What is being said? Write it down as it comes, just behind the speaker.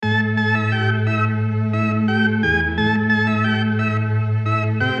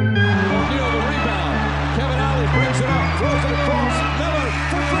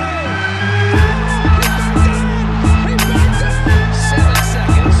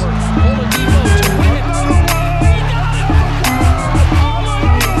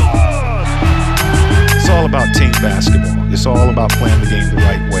basketball. It's all about playing the game the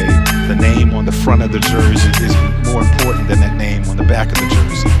right way. The name on the front of the jersey is more important than that name on the back of the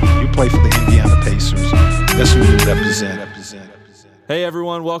jersey. You play for the Indiana Pacers. That's who you represent. Hey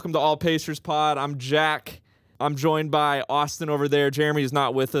everyone, welcome to All Pacers Pod. I'm Jack. I'm joined by Austin over there. Jeremy is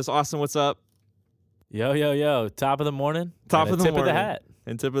not with us. Austin, what's up? Yo. Top of the morning. Top of the tip morning. of the hat.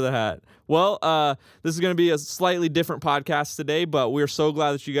 And tip of the hat. Well, this is going to be a slightly different podcast today, but we're so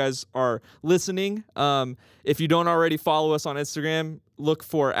glad that you guys are listening. If you don't already follow us on Instagram, look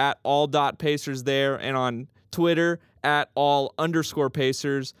for @all.pacers there, and on Twitter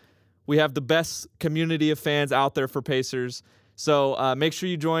 @all_Pacers. We have the best community of fans out there for Pacers. So make sure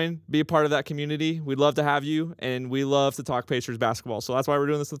you join, be a part of that community. We'd love to have you, and we love to talk Pacers basketball. So that's why we're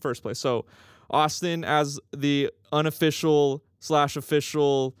doing this in the first place. So Austin, as the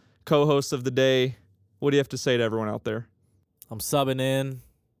unofficial/official co-host of the day, what do you have to say to everyone out there? I'm subbing in.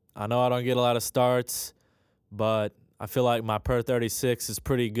 I know I don't get a lot of starts, but I feel like my per 36 is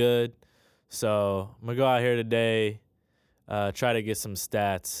pretty good. So I'm going to go out here today, try to get some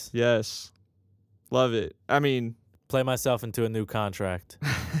stats. Yes. Love it. I mean, play myself into a new contract.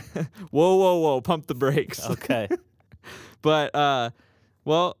 Whoa. Pump the brakes. Okay. But,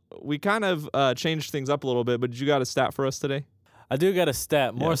 well, we kind of changed things up a little bit, but you got a stat for us today? I do got a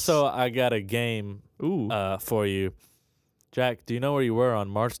stat. More Yes. so, I got a game for you. Jack, do you know where you were on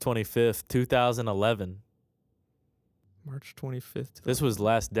March 25th, 2011? March 25th. This was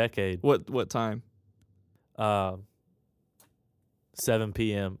last decade. What time? 7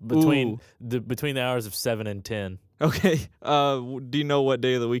 p.m. Between the hours of 7 and 10. Okay. Do you know what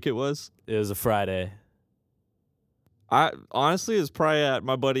day of the week it was? It was a Friday. I honestly, it was probably at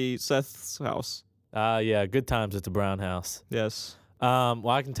my buddy Seth's house. Yeah, good times at the Brown House. Yes. Well,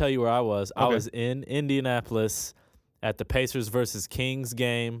 I can tell you where I was. Okay. I was in Indianapolis at the Pacers versus Kings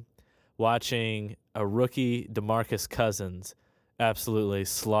game, watching a rookie DeMarcus Cousins absolutely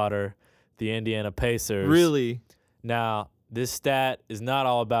slaughter the Indiana Pacers. Really? Now, this stat is not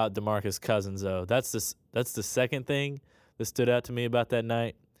all about DeMarcus Cousins, though. That's the second thing that stood out to me about that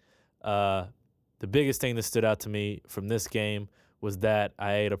night. The biggest thing that stood out to me from this game was that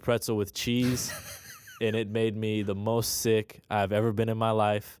I ate a pretzel with cheese, and it made me the most sick I've ever been in my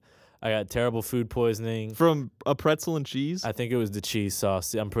life. I got terrible food poisoning. From a pretzel and cheese? I think it was the cheese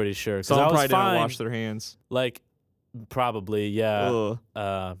sauce. I'm pretty sure. Someone probably didn't fine. wash their hands. Like, probably, yeah.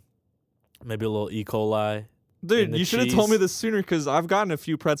 Ugh. Maybe a little E. coli. Dude, you should have told cheese. me this sooner, because I've gotten a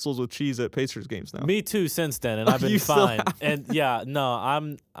few pretzels with cheese at Pacers games now. Me too since then, and I've been You still fine. have? And yeah,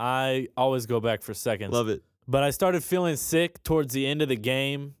 no, I always go back for seconds. Love it. But I started feeling sick towards the end of the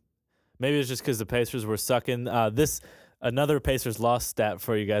game. Maybe it's just because the Pacers were sucking. Another Pacers loss stat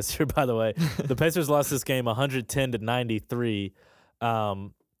for you guys here, by the way. The Pacers lost this game 110-93.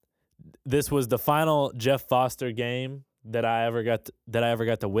 This was the final Jeff Foster game that I ever got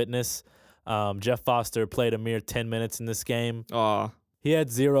to witness. Jeff Foster played a mere 10 minutes in this game. Aw. He had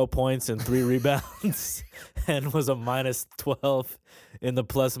 0 points and 3 rebounds and was a -12 in the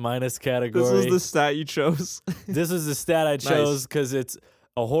plus-minus category. This was the stat you chose. This is the stat I chose because it's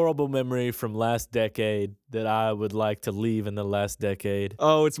a horrible memory from last decade that I would like to leave in the last decade.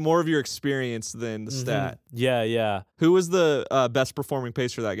 Oh, it's more of your experience than the stat. Yeah. Who was the best performing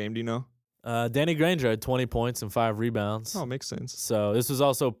Pacer that game? Do you know? Danny Granger had 20 points and 5 rebounds. Oh, makes sense. So this was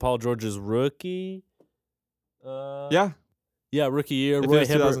also Paul George's rookie. Yeah, rookie year. if it Roy was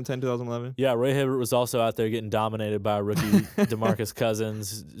Hibbert. 2010, 2011. Yeah, Roy Hibbert was also out there getting dominated by rookie DeMarcus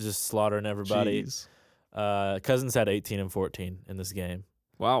Cousins, just slaughtering everybody. Jeez. Cousins had 18 and 14 in this game.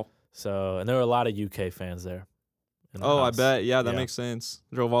 Wow. So, and there were a lot of UK fans there. in the Oh, I house. bet. Yeah, that Yeah. makes sense.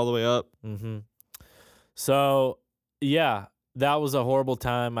 Drove all the way up. Mm-hmm. So, yeah, that was a horrible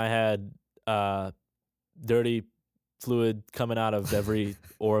time. I had dirty fluid coming out of every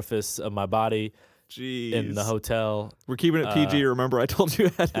orifice of my body Jeez. in the hotel. We're keeping it PG. Remember, I told you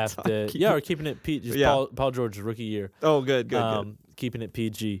ahead of After, time. yeah, we're keeping it PG. Just Yeah. Paul George's rookie year. Oh, good, good. Keeping it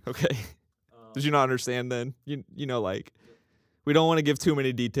PG. Okay. Did you not understand then? You know, like, we don't want to give too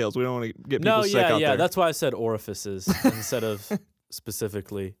many details. We don't want to get people sick out there. That's why I said orifices instead of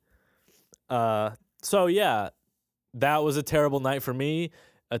specifically. So, yeah, that was a terrible night for me,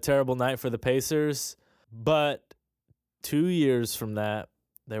 a terrible night for the Pacers. But 2 years from that,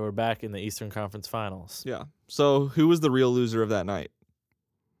 they were back in the Eastern Conference Finals. Yeah. So who was the real loser of that night?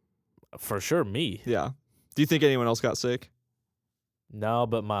 For sure, me. Yeah. Do you think anyone else got sick? No,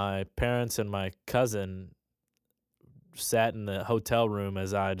 but my parents and my cousin sat in the hotel room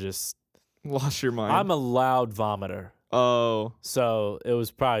as I just... Lost your mind. I'm a loud vomiter. Oh. So it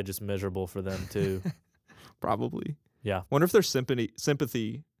was probably just miserable for them, too. Probably. Yeah. Wonder if there's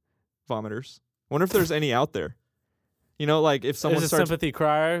sympathy vomiters. Wonder if there's any out there. You know, like if someone There's a starts, sympathy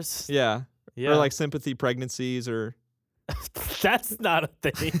criers. yeah, Yeah. or like sympathy pregnancies, or That's not a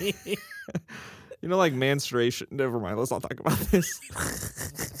thing. you know, like menstruation. Never mind. Let's not talk about this.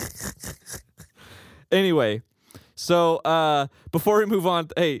 Anyway, so before we move on,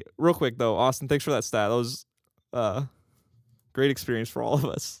 hey, real quick though, Austin, thanks for that stat. That was great experience for all of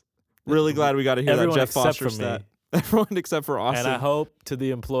us. Really glad we got to hear Everyone that Jeff except Foster for stat. me. Everyone except for Austin. And I hope to the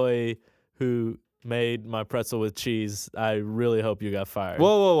employee who made my pretzel with cheese, I really hope you got fired.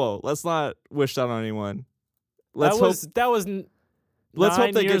 Whoa. Let's not wish that on anyone. Let's that was let's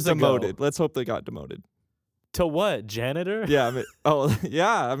hope they get 9 years ago. demoted. Let's hope they got demoted. To what? Janitor? Yeah, I mean,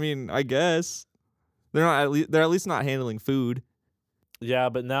 yeah, I mean, I guess. They're at least not handling food. Yeah,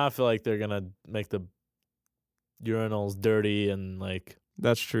 but now I feel like they're gonna make the urinals dirty and like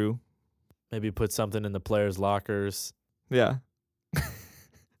That's true. maybe put something in the players' lockers. Yeah.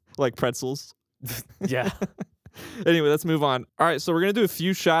 Like pretzels. Yeah. Anyway, let's move on. All right, so we're going to do a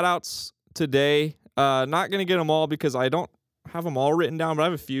few shout outs today. Not going to get them all because I don't have them all written down, but I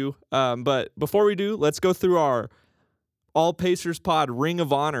have a few. But before we do, let's go through our All Pacers Pod Ring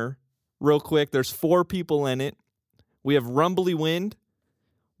of Honor real quick. There's 4 people in it. We have Rumbly Wind.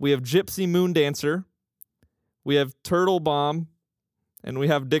 We have Gypsy Moon Dancer. We have Turtle Bomb. And we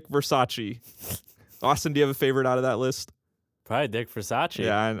have Dick Versace. Austin, do you have a favorite out of that list? Probably Dick Versace.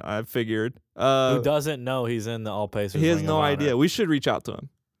 Yeah, I figured. Who doesn't know he's in the All Pacers? He has Ring no of Honor. idea. We should reach out to him.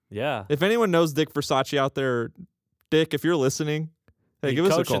 Yeah. If anyone knows Dick Versace out there, Dick, if you're listening, hey, He give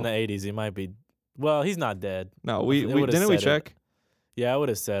us a coached call. in the 80s. He might be. Well, he's not dead. No, It we would've didn't we said it. check? Yeah, I would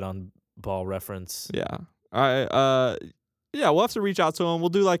have said on Ball Reference. Yeah. Yeah, we'll have to reach out to him. We'll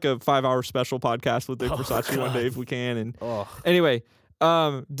do like a 5-hour special podcast with Dick Oh, Versace one God. day if we can. And Oh, anyway,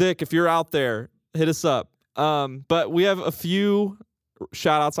 Dick, if you're out there, hit us up. But we have a few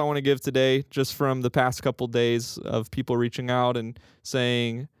shout outs I want to give today just from the past couple days of people reaching out and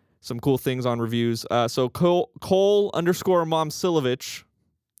saying some cool things on reviews. So Cole_Momsilovich,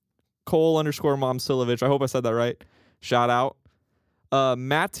 Cole_Momsilovich, I hope I said that right. Shout out.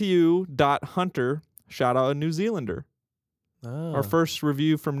 Matthew.Hunter, shout out a New Zealander. oh. Our first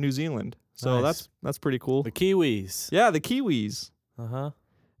review from New Zealand. So Nice. that's pretty cool. The Kiwis. Yeah, the Kiwis. Uh-huh.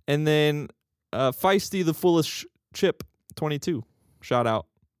 And then Feisty the Foolish Chip 22. Shout out.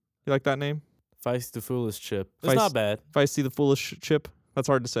 You like that name? Feisty the Foolish Chip. It's Feist- not bad. Feisty the Foolish Chip. That's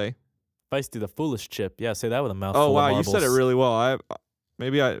hard to say. Feisty the Foolish Chip. Yeah, say that with a mouthful Oh of wow, you marbles. said it really well.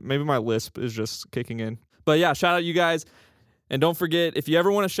 Maybe my lisp is just kicking in. But yeah, shout out you guys. And don't forget, if you ever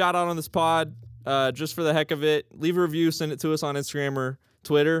want to shout out on this pod, just for the heck of it, leave a review, send it to us on Instagram or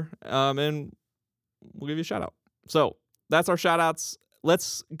Twitter, and we'll give you a shout out. So that's our shout outs.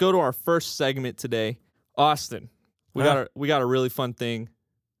 Let's go to our first segment today. Austin, we got a really fun thing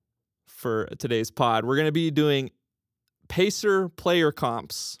for today's pod. We're gonna be doing Pacer player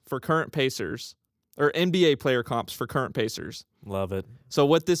comps for current Pacers, or NBA player comps for current Pacers. Love it. So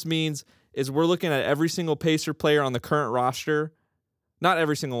what this means is we're looking at every single Pacer player on the current roster. Not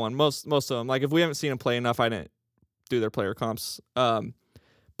every single one, most of them. Like if we haven't seen them play enough, I didn't do their player comps.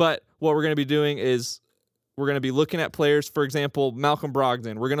 But what we're going to be doing is we're going to be looking at players, for example, Malcolm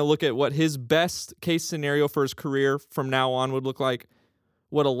Brogdon. We're going to look at what his best case scenario for his career from now on would look like,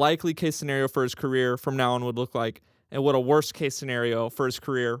 what a likely case scenario for his career from now on would look like, and what a worst case scenario for his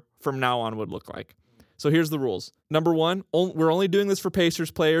career from now on would look like. So here's the rules. Number one, we're only doing this for Pacers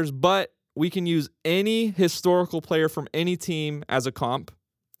players, but we can use any historical player from any team as a comp,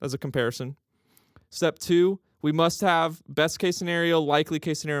 as a comparison. Step 2, we must have best case scenario, likely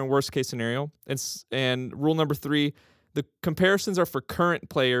case scenario, and worst case scenario. And rule number 3, the comparisons are for current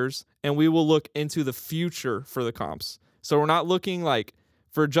players, and we will look into the future for the comps. So we're not looking like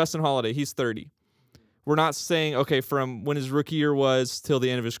for Justin Holiday, he's 30. We're not saying, okay, from when his rookie year was till the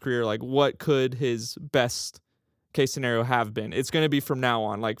end of his career, like what could his best case scenario have been? It's going to be from now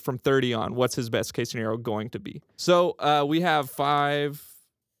on, like from 30 on, what's his best case scenario going to be? So we have 5,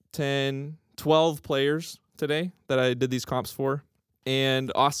 10, 12 players today that I did these comps for.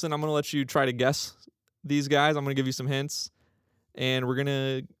 And Austin, I'm going to let you try to guess these guys. I'm going to give you some hints, and we're going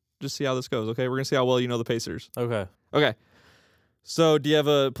to just see how this goes, okay? We're going to see how well you know the Pacers. Okay. Okay. So do you have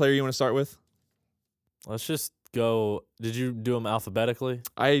a player you want to start with? Let's just go. Did you do them alphabetically?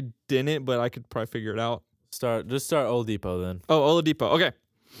 I didn't, but I could probably figure it out. Just start Oladipo then. Oh, Oladipo. Okay.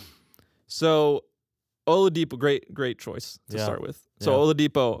 So Oladipo, great choice to Yeah. start with. So Yeah.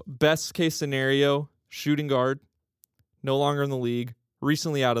 Oladipo, best case scenario, shooting guard, no longer in the league,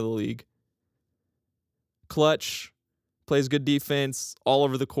 recently out of the league. Clutch, plays good defense, all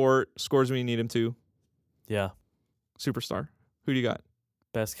over the court, scores when you need him to. Yeah. Superstar. Who do you got?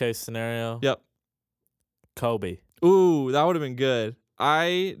 Best case scenario. Yep. Kobe. Ooh, that would have been good.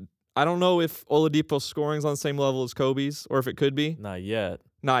 I don't know if Oladipo's scoring's on the same level as Kobe's, or if it could be. Not yet.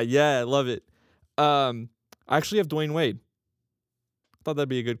 Not yet. Love it. I actually have Dwayne Wade. Thought that'd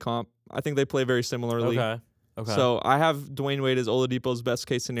be a good comp. I think they play very similarly. Okay. So I have Dwayne Wade as Oladipo's best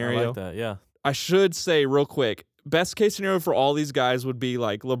case scenario. I like that. Yeah. I should say real quick, best case scenario for all these guys would be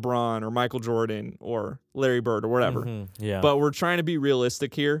like LeBron or Michael Jordan or Larry Bird or whatever. Yeah. But we're trying to be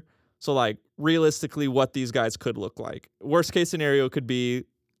realistic here. So like realistically what these guys could look like. Worst case scenario could be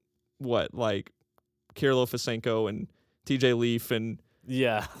what, like Kirilo Fisenko and TJ Leaf and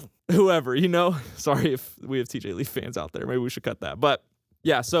yeah. whoever, you know? Sorry if we have TJ Leaf fans out there. Maybe we should cut that. But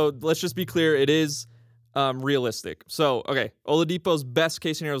yeah, so let's just be clear. It is realistic. So, okay, Oladipo's best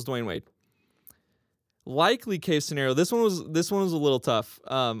case scenario is Dwayne Wade. Likely case scenario, this one was a little tough.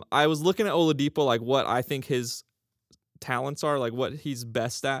 I was looking at Oladipo, like what I think his talents are, like what he's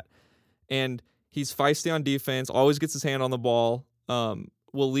best at. And he's feisty on defense, always gets his hand on the ball,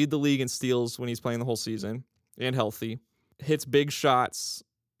 will lead the league in steals when he's playing the whole season and healthy. Hits big shots,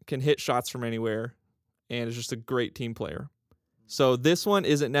 can hit shots from anywhere, and is just a great team player. So this one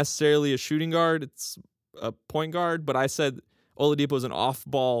isn't necessarily a shooting guard, it's a point guard, but I said Oladipo is an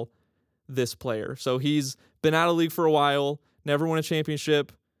off-ball this player. So he's been out of the league for a while, never won a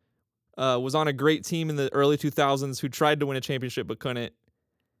championship, was on a great team in the early 2000s who tried to win a championship but couldn't,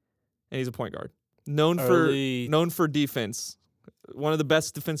 and he's a point guard. Known for defense. One of the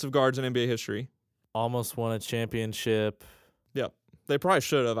best defensive guards in NBA history. Almost won a championship. Yep. They probably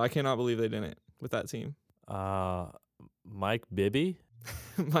should have. I cannot believe they didn't with that team. Mike Bibby?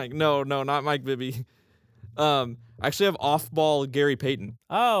 No, not Mike Bibby. I actually have off-ball Gary Payton.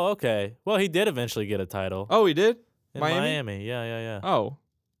 Oh, okay. Well, he did eventually get a title. Oh, he did? In Miami. Yeah. Oh.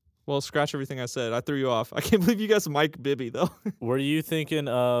 Well, scratch everything I said. I threw you off. I can't believe you guys Mike Bibby, though. Were you thinking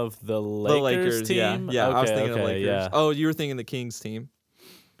of the Lakers team? Yeah, okay, I was thinking of Lakers. Yeah. Oh, you were thinking the Kings team.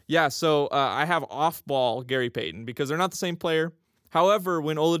 Yeah, so I have off-ball Gary Payton because they're not the same player. However,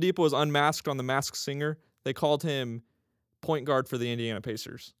 when Oladipo was unmasked on The Masked Singer, they called him point guard for the Indiana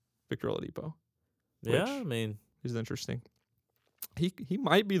Pacers, Victor Oladipo. Yeah, I mean, he's interesting. He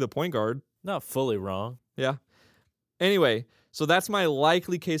might be the point guard. Not fully wrong. Yeah. Anyway, so that's my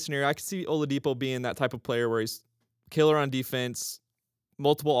likely case scenario. I could see Oladipo being that type of player where he's killer on defense,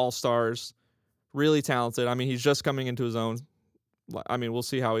 multiple All-Stars, really talented. I mean, he's just coming into his own. I mean, we'll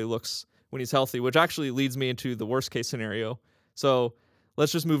see how he looks when he's healthy, which actually leads me into the worst case scenario. So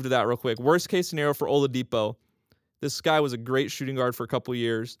let's just move to that real quick. Worst case scenario for Oladipo. This guy was a great shooting guard for a couple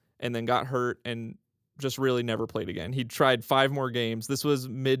years and then got hurt and just really never played again. He tried 5 more games. This was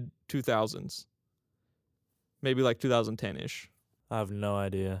mid-2000s. Maybe like 2010-ish. I have no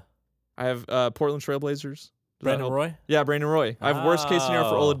idea. I have Portland Trailblazers. Brandon Roy? Yeah, Brandon Roy. I have worst case scenario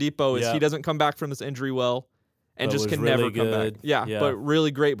for Oladipo is yeah. he doesn't come back from this injury well and But just was can really never come back. good. Yeah, Yeah. but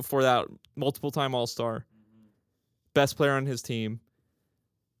really great before that. Multiple-time All-Star. Best player on his team.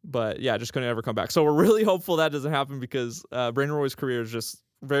 But, yeah, just couldn't ever come back. So we're really hopeful that doesn't happen because Brandon Roy's career is just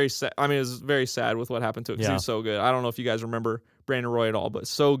very sad. I mean, it was very sad with what happened to it because he was so good. I don't know if you guys remember Brandon Roy at all, but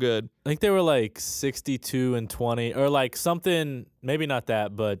so good. I think they were like 62-20 or like something, maybe not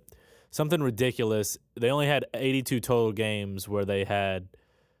that, but something ridiculous. They only had 82 total games where they had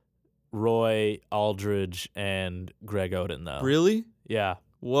Roy, Aldridge, and Greg Oden, though. Really? Yeah.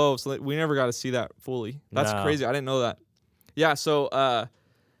 Whoa, so we never got to see that fully. That's No. crazy. I didn't know that. Yeah, so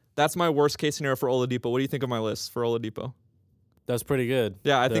that's my worst case scenario for Oladipo. What do you think of my list for Oladipo? That's pretty good.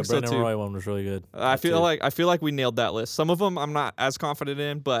 Yeah, I The think so Brandon too. Roy one was really good. I feel like we nailed that list. Some of them I'm not as confident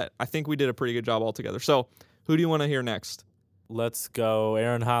in, but I think we did a pretty good job altogether. So, who do you want to hear next? Let's go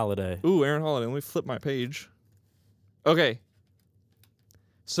Aaron Holiday. Ooh, Aaron Holiday. Let me flip my page. Okay.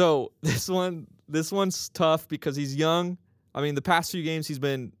 So this one's tough because he's young. I mean, the past few games he's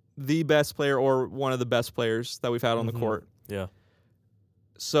been the best player or one of the best players that we've had on the court. Yeah.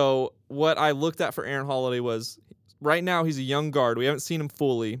 So what I looked at for Aaron Holiday was right now he's a young guard. We haven't seen him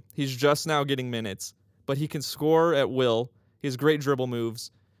fully. He's just now getting minutes, but he can score at will. He has great dribble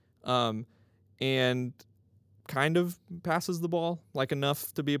moves, and kind of passes the ball like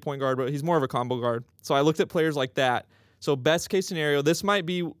enough to be a point guard, but he's more of a combo guard. So I looked at players like that. So best case scenario, this might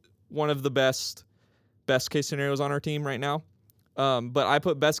be one of the best case scenarios on our team right now. But I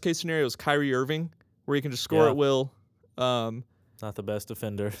put best case scenario as Kyrie Irving, where he can just score at will. Not the best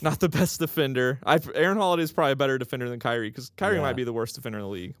defender. Not the best defender. Aaron Holiday is probably a better defender than Kyrie because Kyrie might be the worst defender in the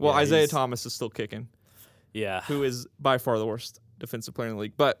league. Well, Yeah, Isaiah Thomas is still kicking. Yeah. Who is by far the worst defensive player in the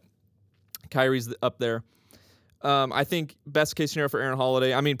league. But Kyrie's up there. I think best case scenario for Aaron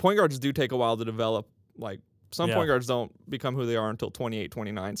Holiday. I mean, point guards do take a while to develop. Like Some Yeah. point guards don't become who they are until 28,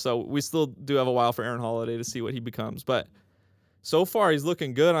 29. So we still do have a while for Aaron Holiday to see what he becomes. But so far, he's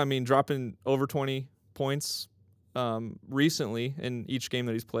looking good. I mean, dropping over 20 points recently in each game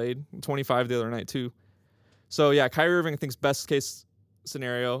that he's played. 25 the other night, too. So, yeah, Kyrie Irving, I think, is best case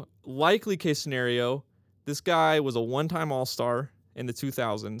scenario. Likely case scenario, this guy was a one-time All-Star in the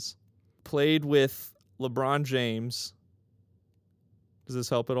 2000s. Played with LeBron James. Does this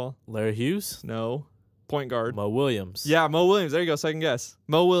help at all? Larry Hughes? No. Point guard. Mo Williams. Yeah, Mo Williams. There you go. Second guess.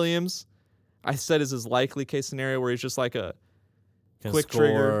 Mo Williams, I said, is his likely case scenario where he's just like a Can quick score.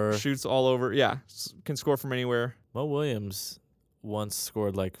 trigger, shoots all over. Yeah, can score from anywhere. Mo Williams once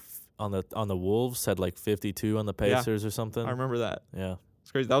scored like on the Wolves, had like 52 on the Pacers or something. I remember that. Yeah.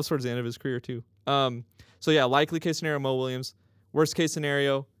 It's crazy. That was towards the end of his career, too. So, yeah, likely case scenario, Mo Williams. Worst case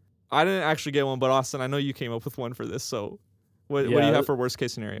scenario, I didn't actually get one, but Austin, I know you came up with one for this. So what do you have for worst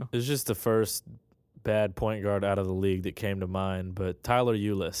case scenario? It's just the first bad point guard out of the league that came to mind, but Tyler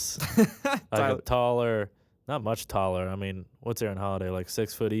Ulis. Like a taller, not much taller. I mean, what's Aaron Holiday, like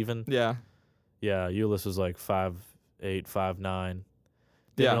 6 foot even? Yeah. Yeah, Ulis was like 5'8", 5'9".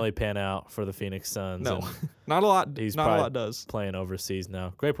 Didn't really pan out for the Phoenix Suns. No, not a lot. He's not a lot does. Playing overseas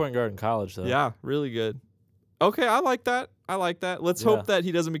now. Great point guard in college, though. Yeah, really good. Okay, I like that. Let's hope that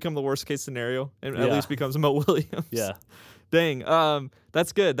he doesn't become the worst case scenario and at least becomes Mo Williams. Yeah. Dang.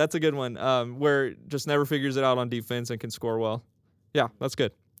 That's good. That's a good one. Where just never figures it out on defense and can score well. Yeah, that's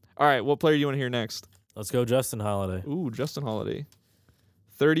good. All right, what player do you want to hear next? Let's go Justin Holiday. Ooh, Justin Holiday.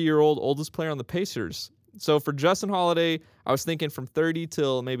 30-year-old oldest player on the Pacers. So for Justin Holiday, I was thinking from 30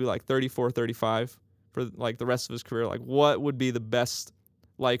 till maybe like 34, 35 for like the rest of his career. Like what would be the best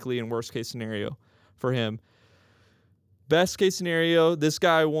likely and worst case scenario for him? Best case scenario, this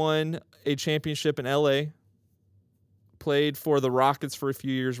guy won a championship in LA. Played for the Rockets for a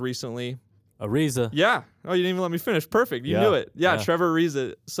few years recently. Ariza. Yeah. Oh, you didn't even let me finish. Perfect. You knew it. Yeah, Trevor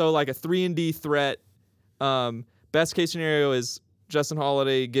Ariza. So like a 3-and-D threat. Best case scenario is Justin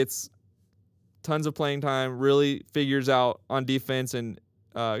Holiday gets tons of playing time, really figures out on defense and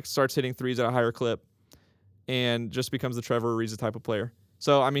starts hitting threes at a higher clip and just becomes the Trevor Ariza type of player.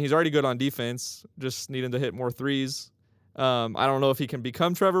 So, I mean, he's already good on defense. Just need him to hit more threes. I don't know if he can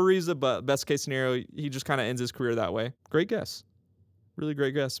become Trevor Ariza, but best case scenario, he just kind of ends his career that way. Great guess. Really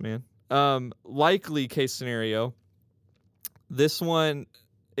great guess, man. Likely case scenario, this one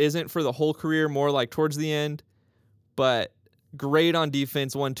isn't for the whole career, more like towards the end, but great on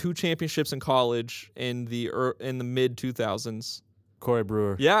defense, won 2 championships in college in the mid 2000s. Corey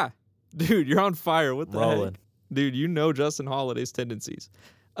Brewer. Yeah. Dude, you're on fire. What the Rolling. heck? Dude, you know Justin Holiday's tendencies.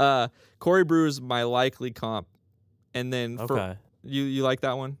 Corey Brewer's my likely comp. And then for you like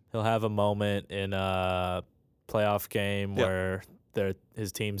that one? He'll have a moment in a playoff game where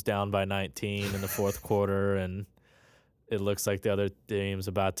his team's down by 19 in the fourth quarter, and it looks like the other team's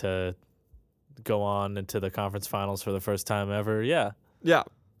about to go on into the conference finals for the first time ever. Yeah. Yeah,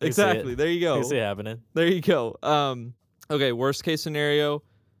 exactly. There you go. I see it happening. There you go. Okay, worst case scenario,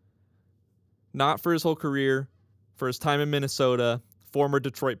 not for his whole career, for his time in Minnesota, former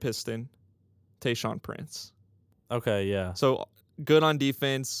Detroit Piston, Tayshaun Prince. Okay, yeah. So good on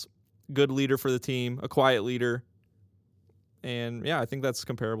defense, good leader for the team, a quiet leader. And, yeah, I think that's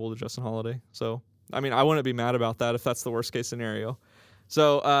comparable to Justin Holiday. So, I mean, I wouldn't be mad about that if that's the worst case scenario.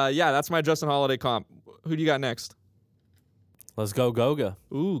 So, yeah, that's my Justin Holiday comp. Who do you got next? Let's go Goga.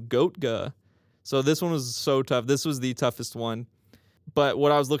 Ooh, Goatga. So this one was so tough. This was the toughest one. But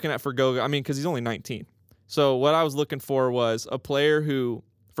what I was looking at for Goga, I mean, because he's only 19. So what I was looking for was a player who,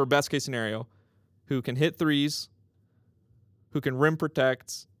 for best case scenario, who can hit threes, who can rim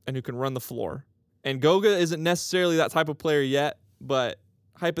protect, and who can run the floor. And Goga isn't necessarily that type of player yet, but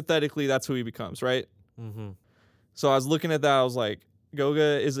hypothetically, that's who he becomes, right? Mm-hmm. So I was looking at that. I was like,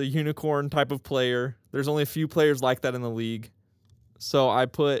 Goga is a unicorn type of player. There's only a few players like that in the league. So I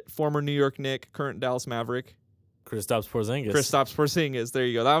put former New York Knick, current Dallas Maverick. Kristaps Porzingis. There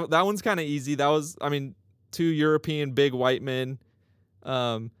you go. That one's kind of easy. That was, I mean, 2 European big white men.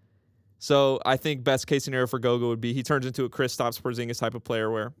 So I think best case scenario for Goga would be he turns into a Kristaps Porzingis type of player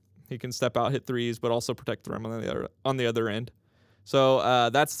where he can step out, hit threes, but also protect the rim on the other end. So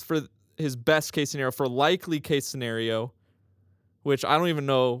that's for his best case scenario. For likely case scenario, which I don't even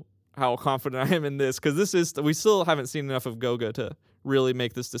know how confident I am in this, because we still haven't seen enough of Goga to really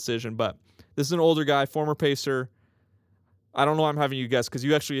make this decision. But this is an older guy, former Pacer. I don't know why I'm having you guess, because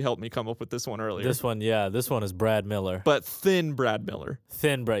you actually helped me come up with this one earlier. This one is Brad Miller. But thin Brad Miller.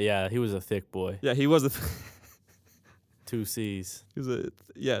 Thin Brad, yeah, he was a thick boy. Yeah, he was 2 C's. He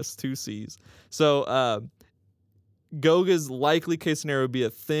was 2 C's. So Goga's likely case scenario would be a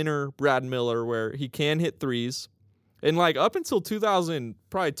thinner Brad Miller where he can hit threes. And like up until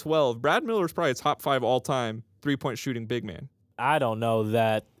 2012, Brad Miller's probably a top 5 all-time three-point shooting big man. I don't know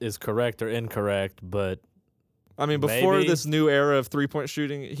that is correct or incorrect, but I mean, before maybe. this new era of three-point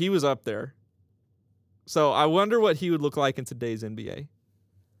shooting, he was up there. So I wonder what he would look like in today's NBA.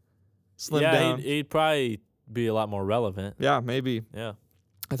 Slim down. He'd probably be a lot more relevant. Yeah, maybe. Yeah.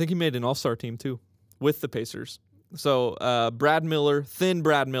 I think he made an all-star team too with the Pacers. So Brad Miller, thin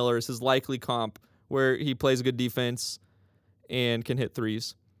Brad Miller is his likely comp where he plays good defense and can hit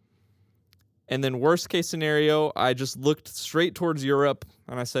threes. And then worst case scenario, I just looked straight towards Europe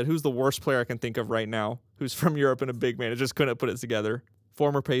and I said, who's the worst player I can think of right now who's from Europe and a big man? I just couldn't put it together.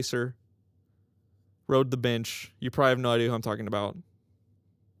 Former Pacer, rode the bench. You probably have no idea who I'm talking about.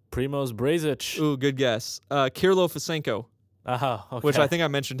 Primoz Brasic. Ooh, good guess. Kirlo Fasenko, Okay. which I think I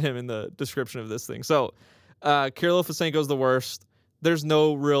mentioned him in the description of this thing. So Kirlo Fasenko's the worst. There's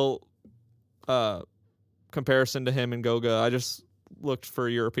no real comparison to him and Goga. I just looked for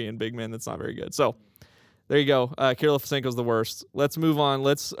a European big man that's not very good. So there you go. Kirlo Fasenko's the worst. Let's move on.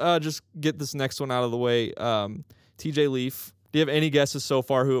 Let's just get this next one out of the way. TJ Leaf. Do you have any guesses so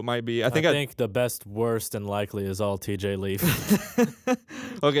far who it might be? I think the best, worst, and likely is all TJ Leaf.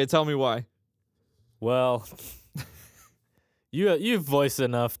 Okay, tell me why. Well, you've voiced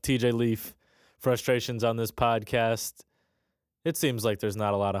enough TJ Leaf frustrations on this podcast. It seems like there's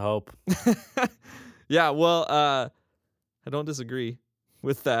not a lot of hope. Yeah, well, I don't disagree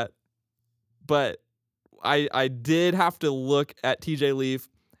with that. But I did have to look at TJ Leaf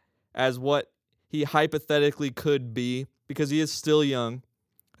as what he hypothetically could be because he is still young.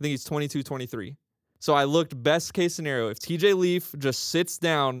 I think he's 22, 23. So I looked best case scenario. If TJ Leaf just sits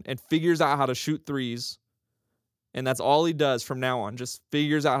down and figures out how to shoot threes, and that's all he does from now on, just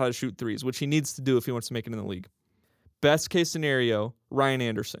figures out how to shoot threes, which he needs to do if he wants to make it in the league. Best case scenario, Ryan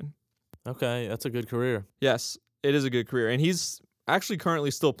Anderson. Okay, that's a good career. Yes, it is a good career. And he's actually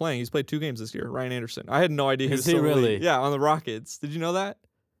currently still playing. He's played 2 games this year, Ryan Anderson. I had no idea he was still in the really? league. Yeah, on the Rockets. Did you know that?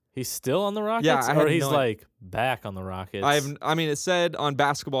 He's still on the Rockets? Yeah, I had or he's no like back on the Rockets? I mean, it said on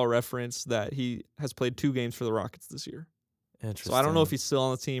Basketball Reference that he has played 2 games for the Rockets this year. Interesting. So I don't know if he's still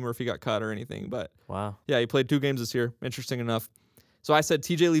on the team or if he got cut or anything, but wow. yeah, he played 2 games this year. Interesting enough. So I said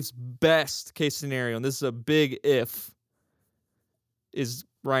TJ Leaf's best case scenario, and this is a big if, is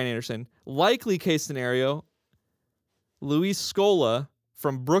Ryan Anderson. Likely case scenario, Luis Scola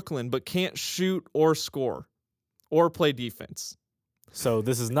from Brooklyn, but can't shoot or score or play defense. So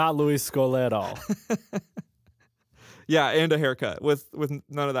this is not Luis Scola at all. Yeah, and a haircut with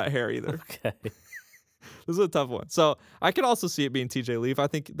none of that hair either. Okay. This is a tough one. So I could also see it being TJ Leaf. I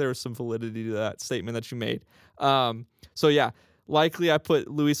think there's some validity to that statement that you made. So yeah, likely I put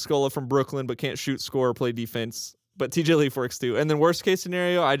Luis Scola from Brooklyn, but can't shoot, score, or play defense. But TJ Leaf works too. And then worst case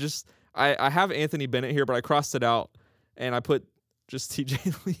scenario, I have Anthony Bennett here, but I crossed it out and I put just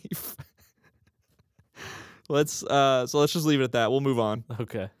TJ Leaf. So let's just leave it at that. We'll move on.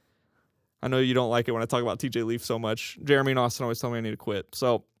 Okay. I know you don't like it when I talk about TJ Leaf so much. Jeremy and Austin always tell me I need to quit.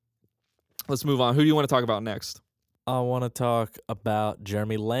 So let's move on. Who do you want to talk about next? I want to talk about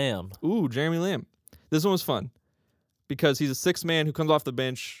Jeremy Lamb. Ooh, Jeremy Lamb. This one was fun because he's a 6th man who comes off the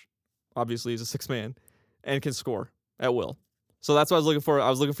bench. Obviously, he's a 6th man and can score at will. So that's what I was looking for. I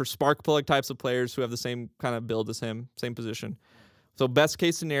was looking for spark plug types of players who have the same kind of build as him, same position. So best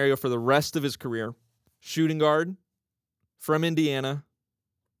case scenario for the rest of his career, shooting guard from Indiana,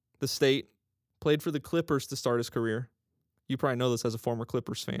 the state, played for the Clippers to start his career. You probably know this as a former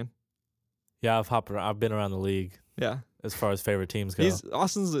Clippers fan. Yeah, I've been around the league. Yeah. As far as favorite teams go.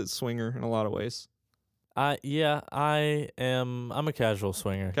 Austin's a swinger in a lot of ways. I'm a casual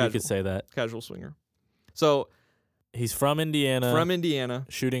swinger. You could say that. Casual swinger. So he's from Indiana.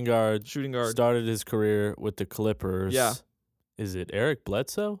 Shooting guard. Started his career with the Clippers. Yeah. Is it Eric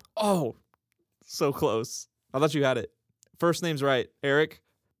Bledsoe? Oh, so close. I thought you had it. First name's right. Eric.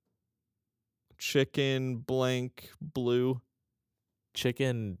 Chicken blank blue.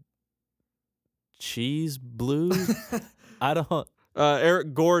 Chicken cheese blue? I don't.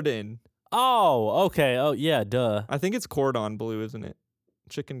 Eric Gordon. Oh, okay. Oh, yeah, duh. I think it's cordon blue, isn't it?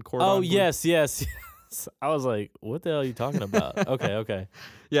 Chicken cordon Oh, blue. yes. I was like, what the hell are you talking about? Okay.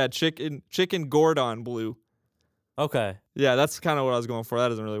 Yeah, chicken Gordon blue. Okay. Yeah, that's kind of what I was going for. That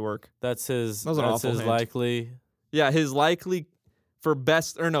doesn't really work. That's his hint. likely. Yeah, his likely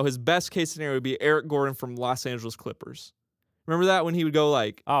his best case scenario would be Eric Gordon from Los Angeles Clippers. Remember that when he would go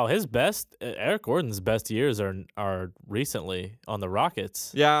like... Oh, Eric Gordon's best years are recently on the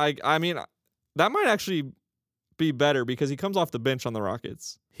Rockets. Yeah, I mean, that might actually be better because he comes off the bench on the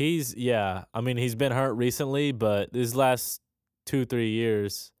Rockets. He's been hurt recently, but these last 2-3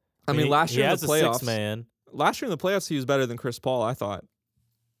 years. Last year in the playoffs, he has a 6-man. Last year in the playoffs, he was better than Chris Paul, I thought.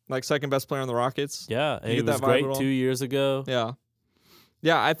 Like second best player on the Rockets. Yeah, You he get that was vibe great at all? 2 years ago. Yeah.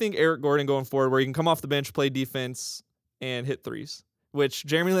 Yeah, I think Eric Gordon going forward where he can come off the bench, play defense, and hit threes, which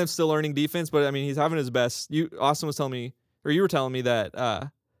Jeremy Lamb's still learning defense, but, he's having his best. Austin was telling me, or you were telling me that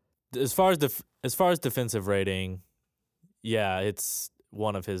As far as defensive rating, yeah, it's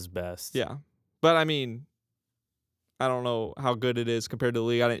one of his best. yeah. But, I don't know how good it is compared to the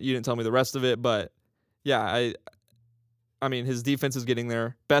league. You didn't tell me the rest of it, but, yeah, his defense is getting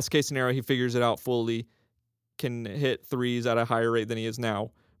there. Best case scenario, he figures it out fully, can hit threes at a higher rate than he is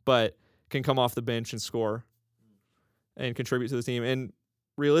now, but can come off the bench and score and contribute to the team. And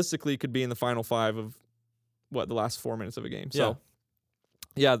realistically could be in the final 5 of, the last 4 minutes of a game. So,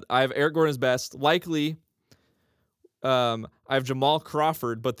 yeah, I have Eric Gordon as best. Likely, I have Jamal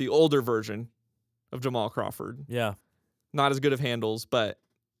Crawford, but the older version of Jamal Crawford. Yeah. Not as good of handles, but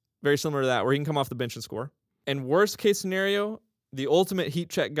very similar to that, where he can come off the bench and score. And worst case scenario, the ultimate heat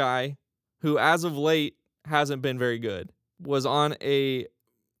check guy, who as of late hasn't been very good, was on a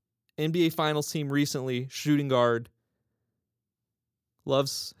NBA Finals team recently, shooting guard,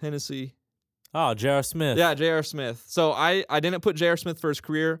 loves Hennessy. Oh, J.R. Smith. Yeah, J.R. Smith. So I didn't put J.R. Smith for his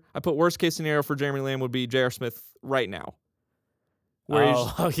career. I put worst case scenario for Jeremy Lamb would be J.R. Smith right now. Where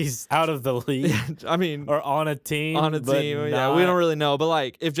he's out of the league. Or on a team. On a team. Not... Yeah, we don't really know.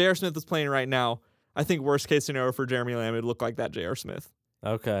 But if J.R. Smith was playing right now, I think worst case scenario for Jeremy Lamb would look like that J.R. Smith.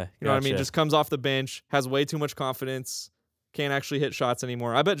 Okay. You know what I mean? Just comes off the bench, has way too much confidence, can't actually hit shots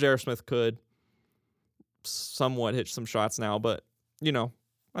anymore. I bet J.R. Smith could somewhat hit some shots now, but,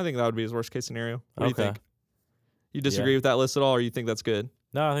 I think that would be his worst case scenario. What do you think? You disagree with that list at all, or you think that's good?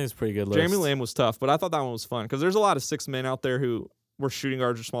 No, I think it's a pretty good list. Jeremy Lamb was tough, but I thought that one was fun because there's a lot of 6 men out there who were shooting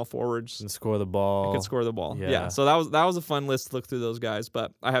guards or small forwards. And score the ball. And could score the ball. Yeah. Yeah. So that was a fun list to look through those guys.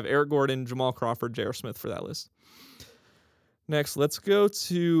 But I have Eric Gordon, Jamal Crawford, J.R. Smith for that list. Next, let's go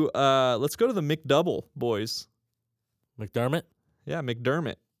to the McDouble boys. McDermott? Yeah,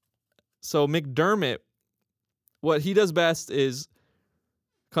 McDermott. So McDermott, what he does best is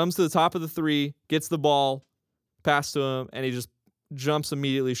comes to the top of the 3, gets the ball, pass to him, and he just jumps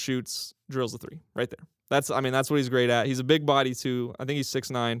immediately, shoots, drills the 3 right there. That's what he's great at. He's a big body too. I think he's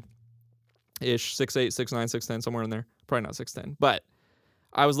 6'9"-ish, 6'8", 6'9", 6'10", somewhere in there. Probably not 6'10". But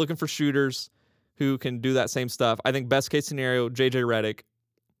I was looking for shooters who can do that same stuff. I think best case scenario, JJ Redick,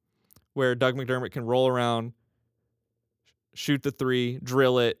 where Doug McDermott can roll around, shoot the 3,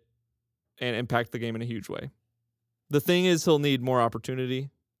 drill it, and impact the game in a huge way. The thing is, he'll need more opportunity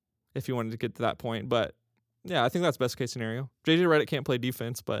if he wanted to get to that point. But, yeah, I think that's best case scenario. JJ Redick can't play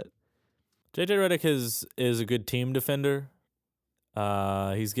defense, but... JJ Redick is a good team defender.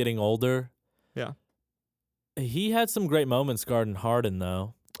 He's getting older. Yeah. He had some great moments guarding Harden,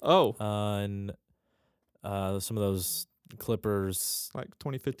 though. Oh. And some of those Clippers,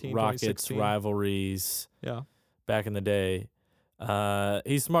 2015, Rockets 2016. rivalries. Yeah. Back in the day. He's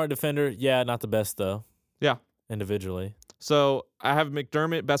a smart defender. Yeah, not the best, though. Yeah. Individually. So I have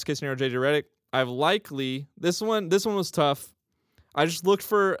McDermott, best case scenario, JJ Redick. I have likely, this one was tough. I just looked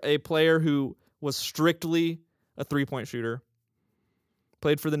for a player who was strictly a 3-point shooter.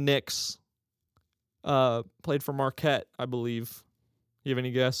 Played for the Knicks. Played for Marquette, I believe. You have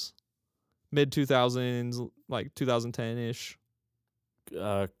any guess? Mid-2000s, 2010-ish.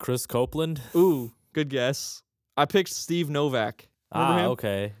 Chris Copeland? Ooh, good guess. I picked Steve Novak. Remember him?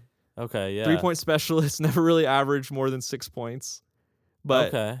 Okay. Okay, yeah. 3-point specialist, never really averaged more than 6 points.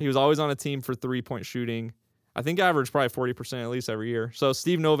 But he was always on a team for 3-point shooting. I think averaged probably 40% at least every year. So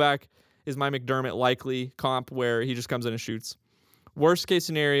Steve Novak is my McDermott likely comp where he just comes in and shoots. Worst case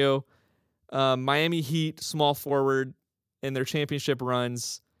scenario, Miami Heat, small forward in their championship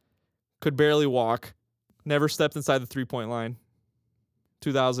runs, could barely walk, never stepped inside the 3-point line.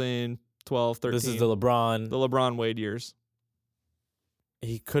 2012, 13. This is the LeBron Wade years.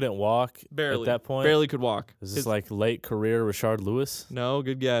 He couldn't walk Barely. at that point? Barely could walk. Is this late career Rashard Lewis? No,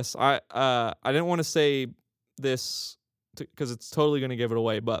 good guess. I didn't want to say this because it's totally going to give it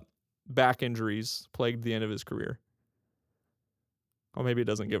away, but back injuries plagued the end of his career. Or maybe it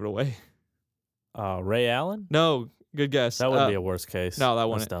doesn't give it away. Ray Allen? No, good guess. That wouldn't be a worst case. No, that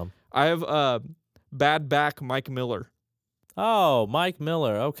wouldn't. That's dumb. I have bad back Mike Miller. Oh, Mike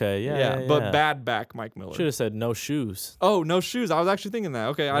Miller. Okay, yeah. But bad back Mike Miller. Should have said no shoes. Oh, no shoes. I was actually thinking that.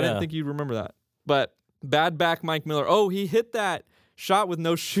 Okay, I didn't think you'd remember that. But bad back Mike Miller. Oh, he hit that shot with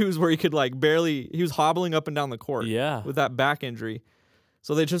no shoes where he could barely, he was hobbling up and down the court. Yeah. With that back injury.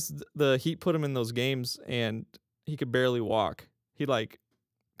 So the Heat put him in those games and he could barely walk. He'd like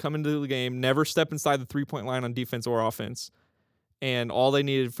come into the game, never step inside the 3-point line on defense or offense. And all they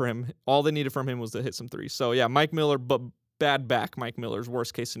needed from him was to hit some threes. So yeah, Mike Miller, but bad back Mike Miller's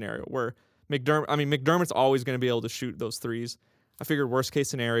worst case scenario, where McDermott's always going to be able to shoot those threes. I figured worst case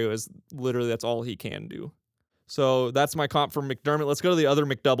scenario is literally that's all he can do. So that's my comp for McDermott. Let's go to the other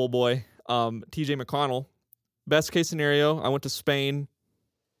McDouble boy, TJ McConnell. Best case scenario, I went to Spain,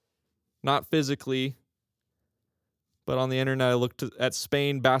 not physically, but on the internet I looked at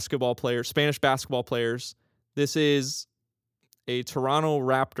Spanish basketball players. This is a Toronto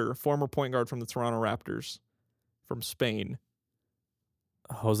Raptor, former point guard from the Toronto Raptors from Spain.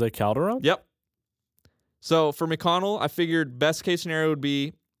 Jose Calderon? Yep. So for McConnell, I figured best case scenario would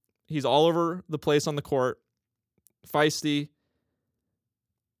be he's all over the place on the court, feisty,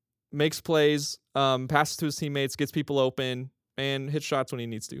 makes plays, passes to his teammates, gets people open, and hits shots when he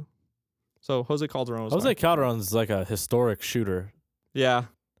needs to. So Jose Calderon was fine. Calderon's like a historic shooter. Yeah.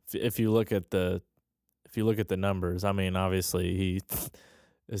 If you look at the numbers, I mean, obviously he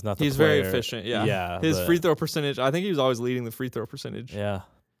is not the He's player. very efficient, yeah. Yeah. His free throw percentage, I think he was always leading the free throw percentage Yeah.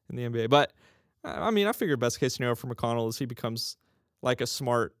 in the NBA. But, I mean, I figured best case scenario for McConnell is he becomes like a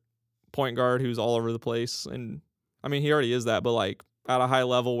smart point guard who's all over the place. And, I mean, he already is that, but like at a high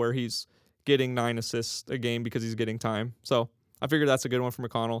level where he's getting 9 assists a game because he's getting time. So I figured that's a good one for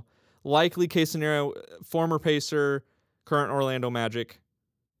McConnell. Likely case scenario, former Pacer, current Orlando Magic.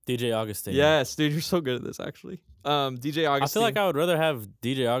 DJ Augustine. Yes, dude, you're so good at this, actually. DJ Augustine. I feel like I would rather have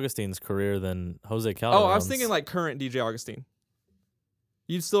DJ Augustine's career than Jose Calderon. Oh, I was thinking like current DJ Augustine.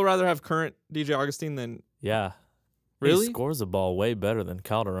 You'd still rather have current DJ Augustine than... Yeah. Really? He scores the ball way better than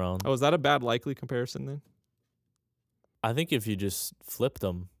Calderon. Oh, is that a bad likely comparison then? I think if you just flipped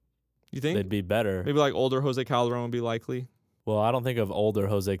them, You think? they'd be better. Maybe like older Jose Calderon would be likely. Well, I don't think of older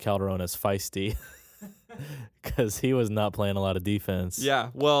Jose Calderon as feisty because he was not playing a lot of defense. Yeah,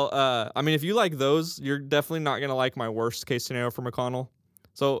 well, I mean, if you like those, you're definitely not going to like my worst case scenario for McConnell.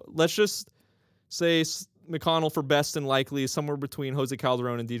 So let's just say McConnell for best and likely is somewhere between Jose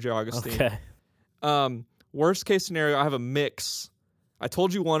Calderon and DJ Augustine. Okay. Worst case scenario, I have a mix. I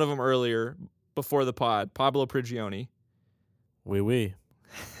told you one of them earlier before the pod, Pablo Prigioni. Oui.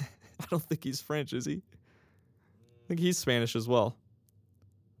 I don't think he's French, is he? I think he's Spanish as well.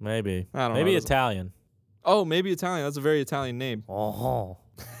 Maybe. I don't know. Maybe Italian. Oh, maybe Italian. That's a very Italian name. Oh.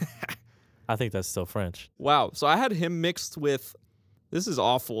 I think that's still French. Wow. So I had him mixed with... This is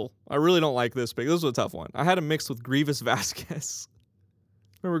awful. I really don't like this pick. This was a tough one. I had him mixed with Grievous Vasquez.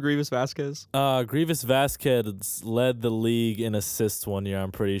 Remember Grievous Vasquez? Grievous Vasquez led the league in assists one year,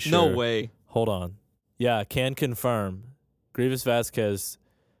 I'm pretty sure. No way. Hold on. Yeah, can confirm. Grievous Vasquez,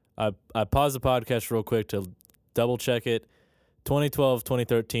 I paused the podcast real quick to double check it. 2012,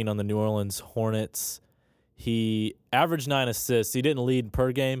 2013 on the New Orleans Hornets. He averaged 9 assists. He didn't lead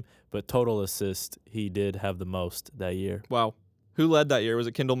per game, but total assist, he did have the most that year. Wow. Who led that year? Was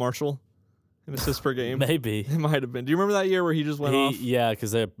it Kendall Marshall? In assists per game? Maybe. It might have been. Do you remember that year where he just went off? Yeah,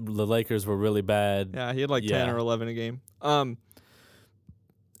 because the Lakers were really bad. Yeah, he had like 10 or 11 a game.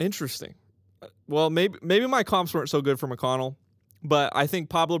 Interesting. Well, maybe my comps weren't so good for McConnell, but I think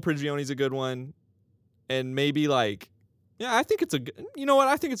Pablo Prigioni's a good one. And maybe like, yeah, I think it's you know what?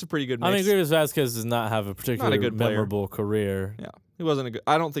 I think it's a pretty good mix. I mean, Grievous Vasquez does not have a particularly good player. memorable career. Yeah, he wasn't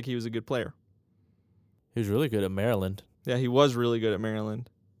I don't think he was a good player. He was really good at Maryland. Yeah, he was really good at Maryland.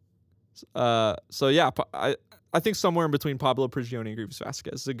 So yeah, I think somewhere in between Pablo Prigioni and Grievous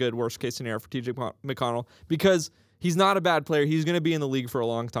Vasquez is a good worst case scenario for TJ McConnell because he's not a bad player. He's going to be in the league for a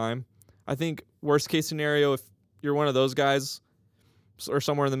long time. I think worst case scenario, if you're one of those guys or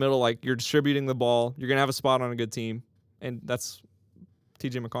somewhere in the middle, like you're distributing the ball, you're going to have a spot on a good team, and that's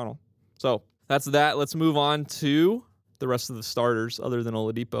TJ McConnell. So that's that. Let's move on to the rest of the starters other than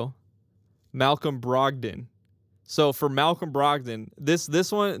Oladipo. Malcolm Brogdon. So for Malcolm Brogdon,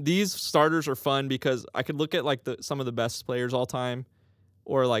 these starters are fun because I could look at like some of the best players all time,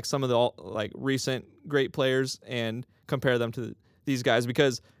 or like some of the recent great players and compare them to these guys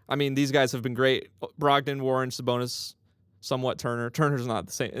because I mean these guys have been great. Brogdon, Warren, Sabonis, somewhat Turner. Turner's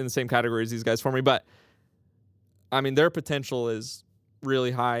not in the same category as these guys for me, but I mean their potential is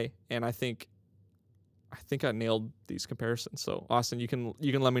really high, and I think I nailed these comparisons. So Austin, you can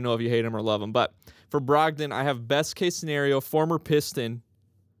let me know if you hate him or love him. But for Brogdon, I have best case scenario, former Piston.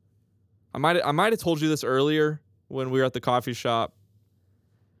 I might have told you this earlier when we were at the coffee shop.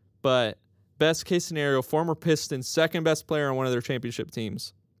 But best case scenario, former Piston, second best player on one of their championship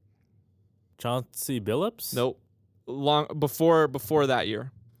teams. Chauncey Billups? Nope. Long before that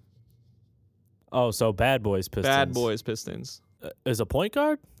year. Oh, so Bad Boys Pistons. Bad Boys Pistons. Is a point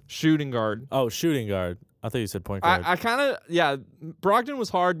guard? Shooting guard. Oh, shooting guard. I thought you said point guard. I kind of, yeah, Brogdon was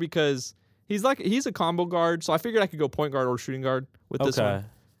hard because he's a combo guard, so I figured I could go point guard or shooting guard with this one.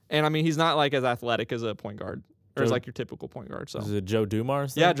 And I mean, he's not like as athletic as a point guard or as like your typical point guard. So is it Joe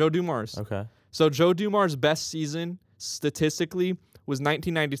Dumars? Yeah, Joe Dumars. Okay. So Joe Dumars' best season statistically was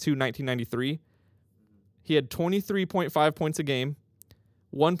 1992-1993. He had 23.5 points a game,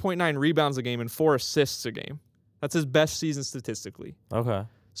 1.9 rebounds a game, and 4 assists a game. That's his best season statistically. Okay.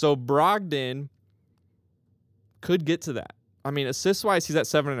 So Brogdon could get to that. I mean, assist-wise, he's at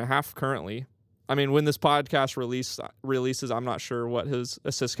 7.5 currently. I mean, when this podcast releases, I'm not sure what his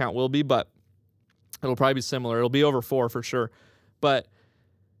assist count will be, but it'll probably be similar. It'll be over 4 for sure. But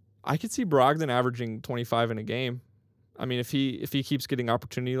I could see Brogdon averaging 25 in a game. I mean, if he keeps getting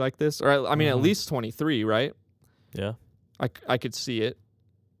opportunity like this, or I mean, at least 23, right? Yeah. I could see it.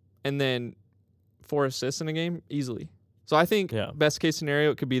 And then 4 assists in a game, easily. So I think best case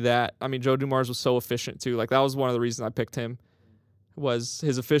scenario, it could be that. I mean, Joe Dumars was so efficient too. Like, that was one of the reasons I picked him, was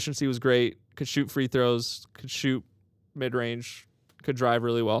his efficiency was great, could shoot free throws, could shoot mid-range, could drive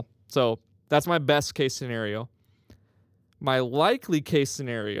really well. So that's my best case scenario. My likely case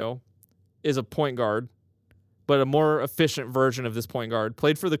scenario is a point guard, but a more efficient version of this point guard.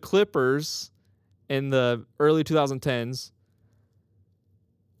 Played for the Clippers in the early 2010s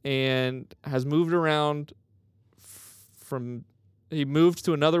and has moved around he moved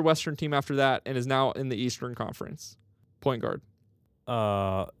to another Western team after that and is now in the Eastern Conference. Point guard.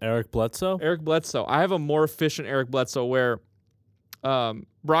 Eric Bledsoe? Eric Bledsoe. I have a more efficient Eric Bledsoe where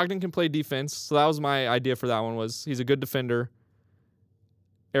Brogdon can play defense. So that was my idea for that one, was he's a good defender.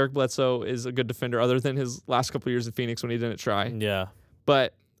 Eric Bledsoe is a good defender other than his last couple of years in Phoenix when he didn't try. Yeah.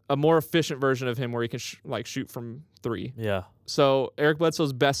 But a more efficient version of him where he can shoot from 3. Yeah. So Eric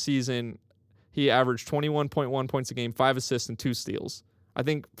Bledsoe's best season, he averaged 21.1 points a game, 5 assists, and 2 steals. I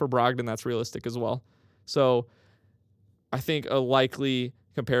think for Brogdon, that's realistic as well. So I think a likely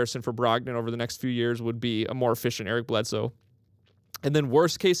comparison for Brogdon over the next few years would be a more efficient Eric Bledsoe. And then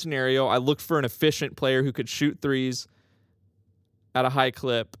worst case scenario, I looked for an efficient player who could shoot threes at a high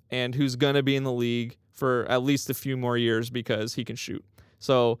clip and who's going to be in the league for at least a few more years because he can shoot.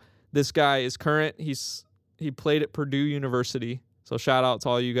 So this guy is current. He played at Purdue University. So shout out to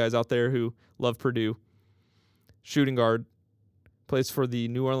all you guys out there who love Purdue. Shooting guard. Plays for the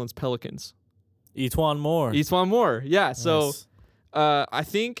New Orleans Pelicans. Etuan Moore. Yeah. Nice. So I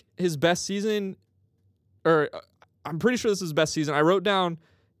think his best season, or I'm pretty sure this is his best season. I wrote down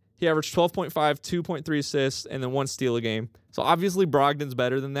he averaged 12.5, 2.3 assists, and then 1 steal a game. So obviously Brogdon's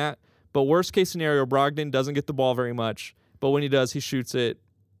better than that. But worst case scenario, Brogdon doesn't get the ball very much. But when he does, he shoots it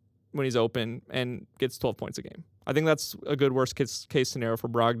when he's open and gets 12 points a game. I think that's a good worst case scenario for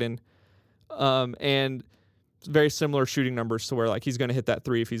Brogdon. And very similar shooting numbers to where like he's going to hit that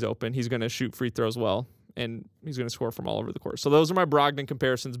 3 if he's open. He's going to shoot free throws well, and he's going to score from all over the court. So those are my Brogdon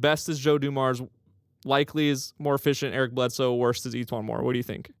comparisons. Best is Joe Dumars. Likely is more efficient Eric Bledsoe. Worst is Etuan Moore. What do you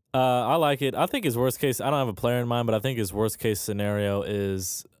think? I like it. I think his worst case, I don't have a player in mind, but I think his worst case scenario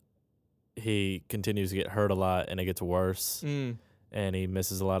is he continues to get hurt a lot and it gets worse. And he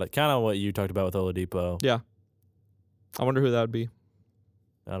misses a lot of, kind of what you talked about with Oladipo. Yeah. I wonder who that would be.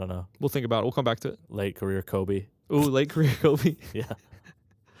 I don't know. We'll think about it. We'll come back to it. Late career Kobe. Ooh, late career Kobe. Yeah.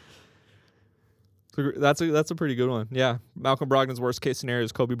 That's a pretty good one. Yeah. Malcolm Brogdon's worst case scenario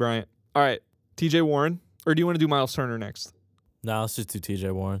is Kobe Bryant. All right. TJ Warren, or do you want to do Miles Turner next? No, let's just do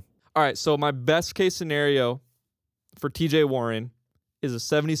TJ Warren. All right. So my best case scenario for TJ Warren is a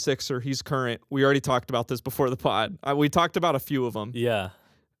 76er. He's current. We already talked about this before the pod. We talked about a few of them. Yeah.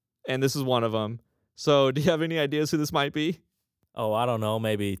 And this is one of them. So do you have any ideas who this might be? Oh, I don't know.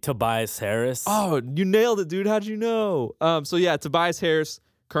 Maybe Tobias Harris. Oh, you nailed it, dude. How'd you know? So yeah, Tobias Harris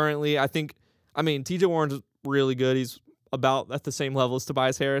currently, TJ Warren's really good. He's about at the same level as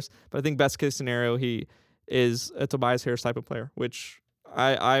Tobias Harris, but I think best case scenario, he is a Tobias Harris type of player, which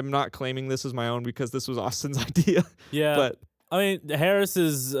I'm not claiming this as my own because this was Austin's idea. Yeah. But I mean, Harris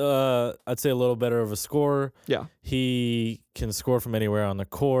is, I'd say, a little better of a scorer. Yeah. He can score from anywhere on the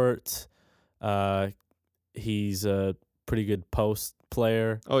court. He's a pretty good post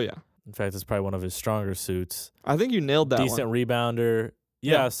player. Oh, yeah. In fact, it's probably one of his stronger suits. I think you nailed that Decent one. rebounder.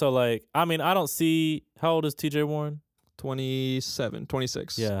 Yeah, so, I don't see... How old is TJ Warren? 27,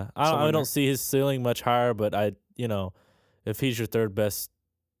 26. Yeah. I don't see his ceiling much higher, but if he's your third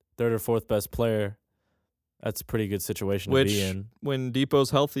or fourth best player, that's a pretty good situation to be in. When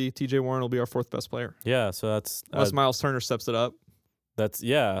Depot's healthy, TJ Warren will be our 4th best player. Yeah, so that's... Unless Miles Turner steps it up.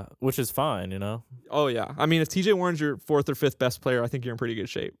 Which is fine, Oh, yeah. I mean, if TJ Warren's your 4th or 5th best player, I think you're in pretty good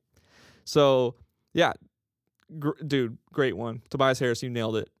shape. So, yeah. Dude, great one. Tobias Harris, you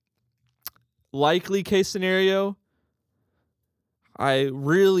nailed it. likely case scenario, I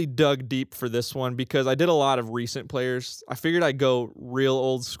really dug deep for this one because I did a lot of recent players. I figured I'd go real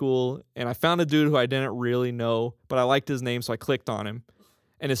old school, and I found a dude who I didn't really know, but I liked his name, so I clicked on him,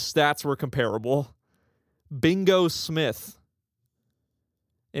 and his stats were comparable. Bingo Smith.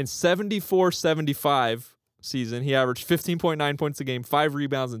 In 74-75 season, he averaged 15.9 points a game, 5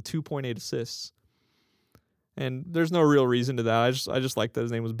 rebounds, and 2.8 assists. And there's no real reason to that. I just like that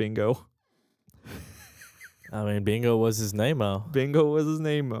his name was Bingo. I mean, Bingo was his name-o. Bingo was his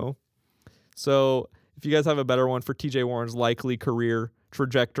name-o. So if you guys have a better one for TJ Warren's likely career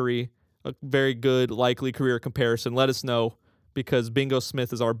trajectory, a very good likely career comparison, let us know because Bingo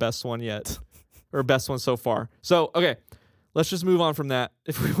Smith is our best one yet, or best one so far. So, okay, let's just move on from that.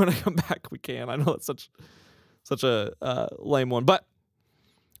 If we want to come back, we can. I know it's such a lame one. But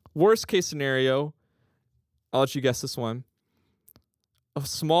worst case scenario, I'll let you guess this one. A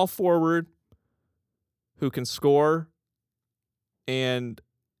small forward who can score and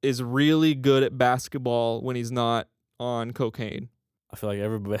is really good at basketball when he's not on cocaine. I feel like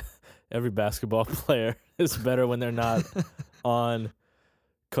every basketball player is better when they're not on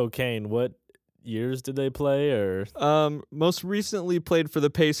cocaine. What years did they play? Or most recently played for the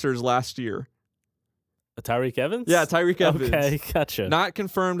Pacers last year. Tyreek Evans? Yeah, Tyreek Evans. Okay, gotcha. Not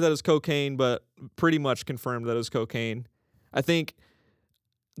confirmed that it was cocaine, but pretty much confirmed that it was cocaine. I think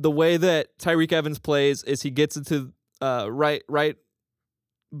the way that Tyreek Evans plays is he gets into right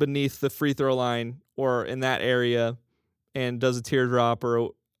beneath the free throw line or in that area and does a teardrop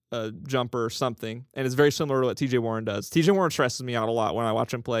or a jumper or something. And it's very similar to what TJ Warren does. TJ Warren stresses me out a lot when I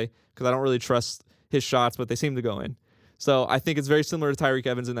watch him play because I don't really trust his shots, but they seem to go in. So I think it's very similar to Tyreek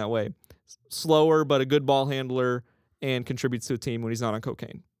Evans in that way. Slower, but a good ball handler and contributes to a team when he's not on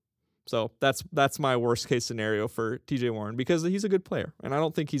cocaine. So that's my worst case scenario for TJ Warren because he's a good player, and I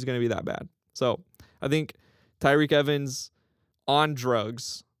don't think he's going to be that bad. So I think Tyreek Evans on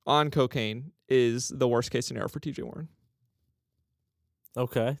drugs, on cocaine, is the worst case scenario for TJ Warren.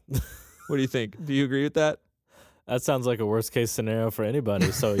 Okay. What do you think? Do you agree with that? That sounds like a worst case scenario for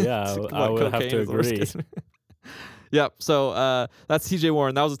anybody. So yeah, I would have to agree. Yep. So that's TJ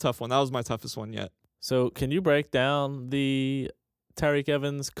Warren. That was a tough one. That was my toughest one yet. So can you break down the Tyreek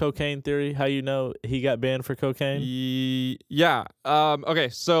Evans cocaine theory? How you know he got banned for cocaine? Yeah. Okay.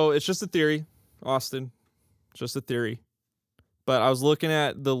 So it's just a theory, Austin. Just a theory. But I was looking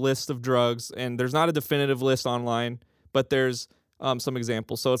at the list of drugs, and there's not a definitive list online, but there's some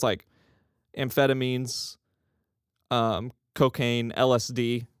examples. So it's like amphetamines, cocaine,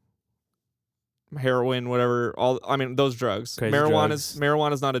 LSD, heroin, whatever. Those drugs. Crazy drugs.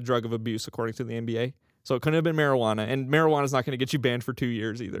 Marijuana's not a drug of abuse according to the NBA. So it couldn't have been marijuana, and marijuana's not going to get you banned for 2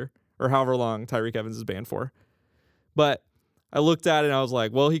 years either, or however long Tyreek Evans is banned for. But I looked at it and I was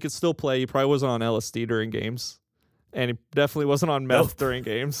like, well, he could still play. He probably wasn't on LSD during games, and he definitely wasn't on meth during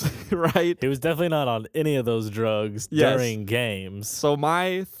games, right? He was definitely not on any of those drugs during games. So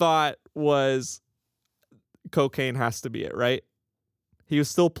my thought was cocaine has to be it, right? He was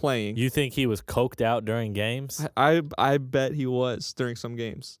still playing. You think he was coked out during games? I bet he was during some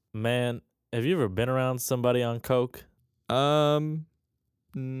games. Man, have you ever been around somebody on coke? No.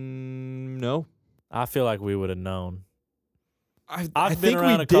 I feel like we would have known. I've been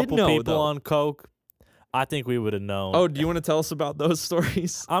around a couple people though. on coke. I think we would have known. Oh, do you want to tell us about those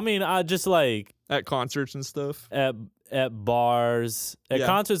stories? I mean, I just like At concerts and stuff? at bars. At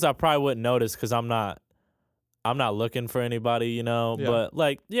concerts I probably wouldn't notice because I'm not looking for anybody, you know. Yeah. But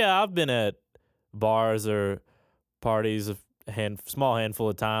like, yeah, I've been at bars or parties a small handful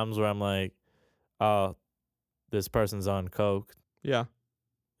of times where I'm like, oh, this person's on coke. Yeah.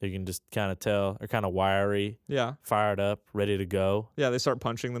 You can just kind of tell. They're kind of wiry, Yeah. fired up, ready to go. Yeah, they start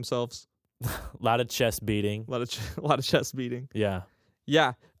punching themselves. A lot of chest beating. A lot of chest beating. Yeah.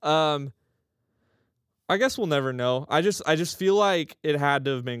 Yeah. I guess we'll never know. I just feel like it had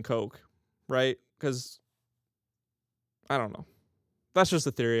to have been coke, right? Because I don't know. That's just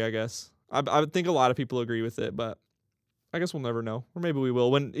a theory, I guess. I think a lot of people agree with it, but I guess we'll never know. Or maybe we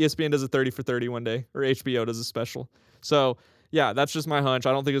will when ESPN does a 30 for 30 one day, or HBO does a special. So, yeah, that's just my hunch.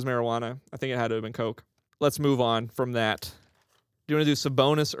 I don't think it was marijuana. I think it had to have been coke. Let's move on from that. Do you want to do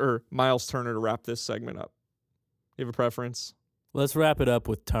Sabonis or Miles Turner to wrap this segment up? You have a preference? Let's wrap it up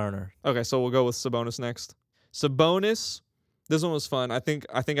with Turner. Okay, so we'll go with Sabonis next. Sabonis, this one was fun. I think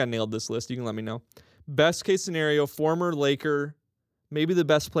I nailed this list. You can let me know. Best case scenario, former Laker, maybe the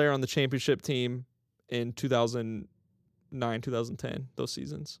best player on the championship team in 2009, 2010, those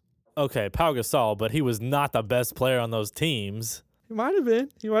seasons. Okay, Pau Gasol, but he was not the best player on those teams. He might have been.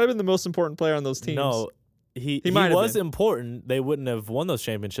 He might have been the most important player on those teams. No, he might have was been. important. They wouldn't have won those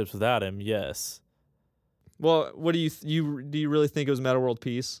championships without him. Yes. Well, what do you really think it was Meta World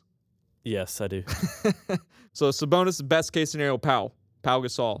Peace? Yes, I do. So Sabonis, best case scenario, Pau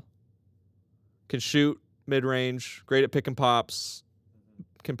Gasol. Can shoot mid-range, great at pick and pops,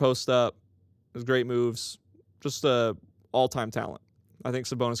 can post up, has great moves, just a all-time talent. I think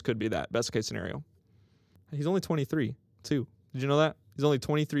Sabonis could be that, best case scenario. He's only 23, too. Did you know that? He's only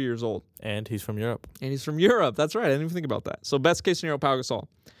 23 years old. And he's from Europe. And he's from Europe. That's right. I didn't even think about that. So best case scenario, Pau Gasol.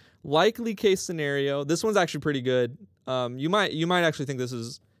 Likely case scenario, this one's actually pretty good. You might actually think this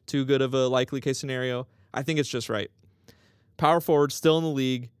is too good of a likely case scenario. I think it's just right. Power forward, still in the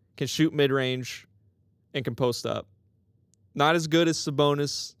league, can shoot mid-range, and can post up. Not as good as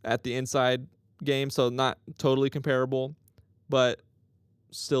Sabonis at the inside game, so not totally comparable, but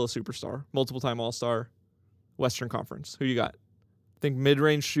still a superstar. Multiple-time All-Star, Western Conference. Who you got? I think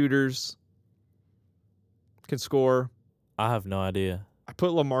mid-range shooters can score. I have no idea. I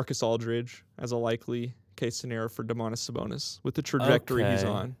put LaMarcus Aldridge as a likely case scenario for Domantas Sabonis with the trajectory he's Okay.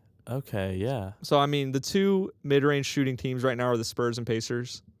 on. Okay, yeah. So, I mean, the two mid-range shooting teams right now are the Spurs and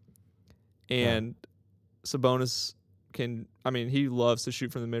Pacers. And Sabonis he loves to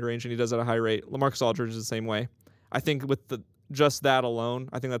shoot from the mid-range, and he does at a high rate. LaMarcus Aldridge is the same way. I think with just that alone,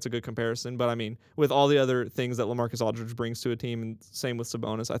 I think that's a good comparison. But, I mean, with all the other things that LaMarcus Aldridge brings to a team, and same with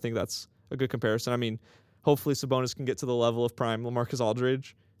Sabonis, I think that's a good comparison. I mean, hopefully Sabonis can get to the level of prime LaMarcus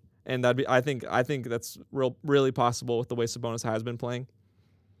Aldridge. And I think that's really possible with the way Sabonis has been playing.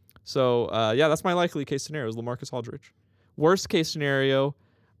 So, that's my likely case scenario is LaMarcus Aldridge. Worst case scenario,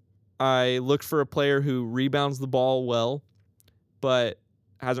 I looked for a player who rebounds the ball well, but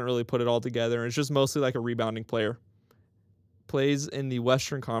hasn't really put it all together. And it's just mostly like a rebounding player. Plays in the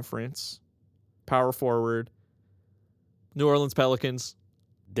Western Conference, power forward, New Orleans Pelicans.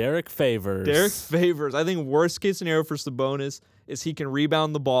 Derek Favors. I think worst case scenario for Sabonis is he can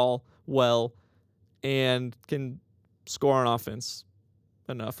rebound the ball well and can score on offense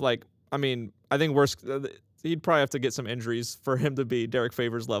enough. I think he'd probably have to get some injuries for him to be Derek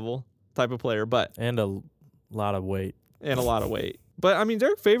Favors level type of player, but And a lot of weight. and a lot of weight. But I mean,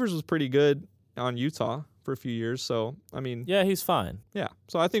 Derek Favors was pretty good on Utah for a few years, so I mean, Yeah, he's fine. yeah.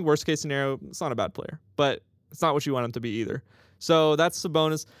 So I think worst case scenario, it's not a bad player, but it's not what you want him to be either. So that's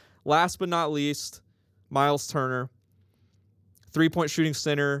Sabonis. Last but not least, Miles Turner, 3-point shooting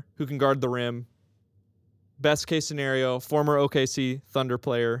center who can guard the rim. Best case scenario, former OKC Thunder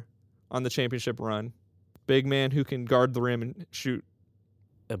player on the championship run. Big man who can guard the rim and shoot.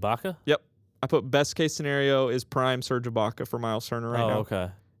 Ibaka? Yep. I put best case scenario is prime Serge Ibaka for Miles Turner right now. Okay.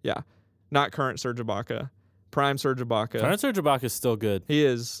 Yeah. Not current Serge Ibaka. Prime Serge Ibaka. Current Serge Ibaka is still good. He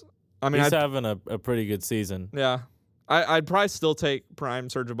is. I mean, He's having a pretty good season. yeah. I'd probably still take prime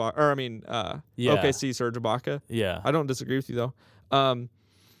Serge Ibaka. Yeah. OKC Serge Ibaka. Yeah. I don't disagree with you, though.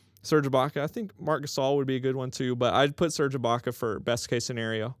 Serge Ibaka. I think Marc Gasol would be a good one, too. But I'd put Serge Ibaka for best case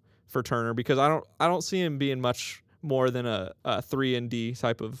scenario for Turner because I don't see him being much more than a 3-and-D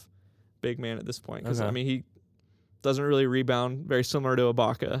type of big man at this point. Because, Okay. I mean, he doesn't really rebound, very similar to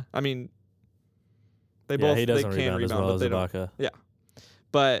Ibaka. I mean, He they doesn't can rebound as well but as they don't. Ibaka.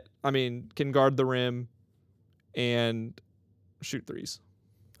 But, I mean, can guard the rim and shoot threes.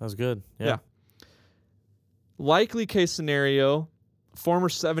 That was good. Yeah. Yeah. Likely case scenario, former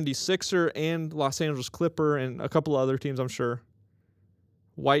 76er and Los Angeles Clipper and a couple of other teams, I'm sure.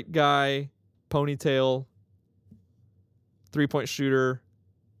 White guy, ponytail, 3-point shooter.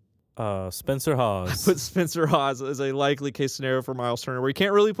 Spencer Hawes. Put Spencer Hawes as a likely case scenario for Miles Turner, where he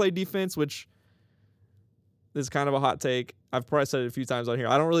can't really play defense, which is kind of a hot take. I've probably said it a few times on here.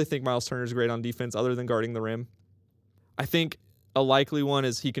 I don't really think Miles Turner is great on defense other than guarding the rim. I think a likely one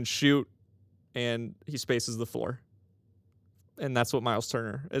is he can shoot and he spaces the floor. And that's what Miles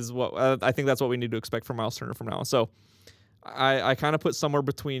Turner is. I think that's what we need to expect from Miles Turner from now on. So I kind of put somewhere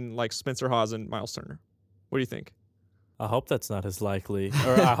between like Spencer Hawes and Miles Turner. What do you think? I hope that's not his likely,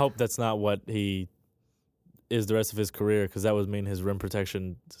 or I hope that's not what he is the rest of his career, because that would mean his rim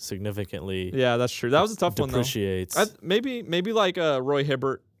protection significantly Yeah, that's true. That was a tough one, though. depreciates. Maybe like Roy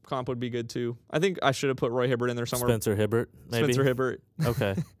Hibbert comp would be good, too. I think I should have put Roy Hibbert in there somewhere. Spencer Hibbert, maybe. Spencer Hibbert.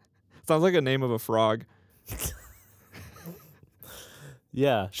 Okay. Sounds like a name of a frog.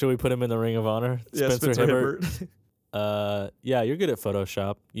 Yeah. Should we put him in the Ring of Honor? Yeah, Spencer Hibbert. Yeah, you're good at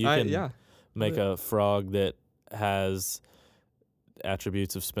Photoshop. You can yeah. make a frog that has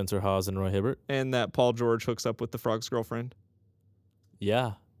attributes of Spencer Hawes and Roy Hibbert. And that Paul George hooks up with the frog's girlfriend.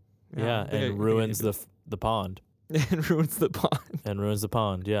 Yeah. Yeah, I think I and can ruins do the pond. it. And ruins the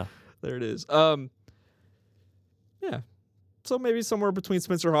pond. Yeah. There it is. Yeah. So maybe somewhere between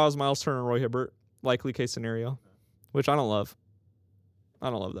Spencer Hawes, Miles Turner, and Roy Hibbert. likely case scenario, which I don't love. I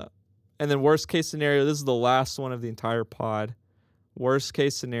don't love that. And then worst case scenario, this is the last one of the entire pod. Worst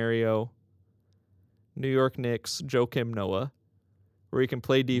case scenario, New York Knicks, Joakim Noah, where he can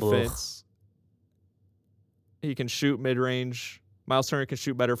play defense. He can shoot mid-range. Miles Turner can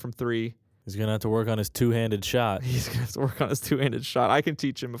shoot better from 3. He's going to have to work on his two-handed shot. He's going to have to work on his two-handed shot. I can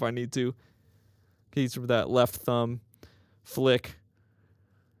teach him if I need to. He's from that left thumb flick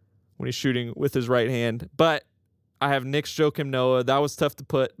when he's shooting with his right hand. But I have Knicks, Joakim Noah. That was tough to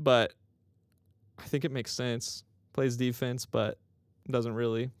put, but I think it makes sense. Plays defense, but doesn't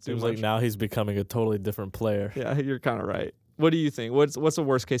really do Seems much. like now he's becoming a totally different player. Yeah, you're kind of right. What do you think? What's the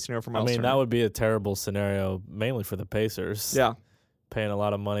worst case scenario for Miles Turner? That would be a terrible scenario, mainly for the Pacers. Yeah. Paying a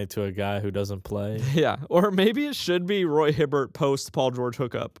lot of money to a guy who doesn't play. Yeah. Or maybe it should be Roy Hibbert post Paul George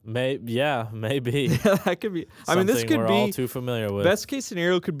hookup. Maybe. Yeah, that could be. This could we're be all too familiar with. Best case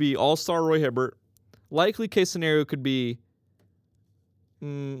scenario could be all-star Roy Hibbert. Likely case scenario could be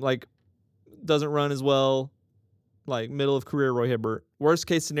like doesn't run as well, like middle of career Roy Hibbert. Worst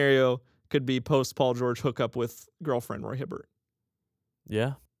case scenario could be post Paul George hookup with girlfriend Roy Hibbert.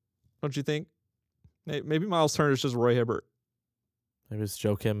 Yeah. Don't you think? Maybe Miles Turner is just Roy Hibbert. Maybe it's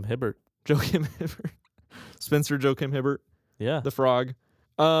Joakim Hibbert. Joakim Hibbert. Spencer Joakim Hibbert. Yeah. The frog.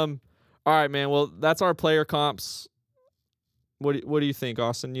 All right, man. Well, that's our player comps. What do you think,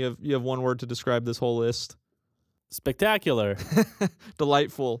 Austin? You have one word to describe this whole list. Spectacular.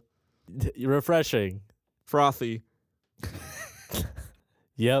 Delightful. Refreshing. Frothy.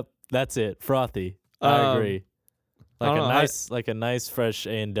 Yep, that's it. Frothy. I agree. Like a nice fresh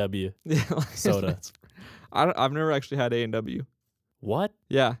A&W soda. I've never actually had A&W. What?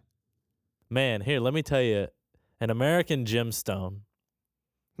 Yeah. Man, here, let me tell you, an American gemstone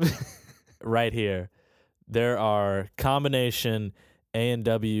right here. There are combination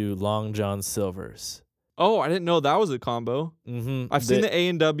A&W Long John Silvers. Oh, I didn't know that was a combo. Mm-hmm. I've seen the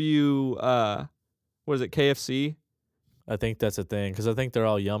A&W, what is it, KFC? I think that's a thing, because I think they're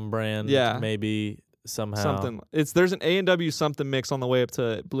all Yum brand. Yeah. Maybe somehow. Something. There's an A&W something mix on the way up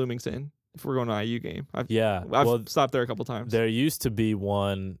to Bloomington if we're going to IU game. I've stopped there a couple times. There used to be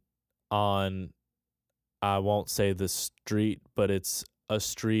one on, I won't say the street, but it's a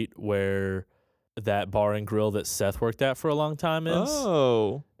street where that bar and grill that Seth worked at for a long time is.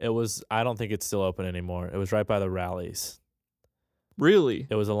 Oh. It was, I don't think it's still open anymore. It was right by the rallies. Really?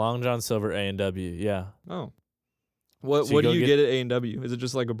 It was a Long John Silver A&W, yeah. Oh. What do you get at A&W? Is it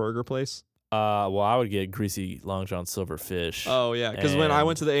just like a burger place? Well, I would get greasy Long John Silver fish. Oh, yeah. Because when I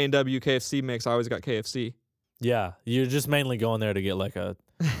went to the A&W KFC mix, I always got KFC. Yeah. You're just mainly going there to get like a,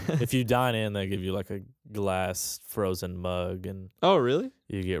 if you dine in, they give you like a glass frozen mug. And oh, really?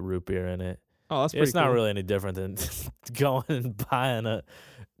 You get root beer in it. Oh, that's pretty It's not really any different than going and buying a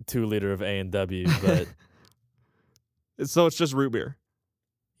 2-liter of A&W, but. So it's just root beer?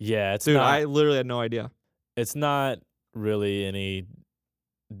 Yeah. It's Dude, not, I literally had no idea. It's not really any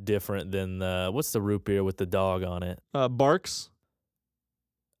different than what's the root beer with the dog on it? Barks?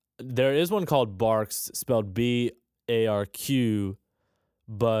 There is one called Barks, spelled BARQ,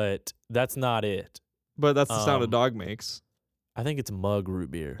 but that's not it. But that's the sound a dog makes. I think it's mug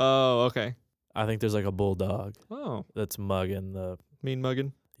root beer. Oh, okay. I think there's like a bulldog. Oh. That's mugging the. Mean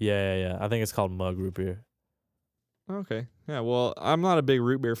mugging? Yeah. I think it's called mug root beer. Okay. Yeah, well, I'm not a big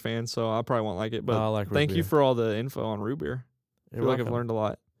root beer fan, so I probably won't like it. But I like root thank beer. you for all the info on root beer. I You're feel like I've welcome. learned a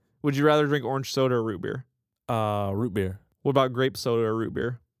lot. Would you rather drink orange soda or root beer? Root beer. What about grape soda or root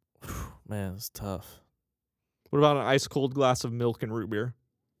beer? Man, it's tough. What about an ice cold glass of milk and root beer?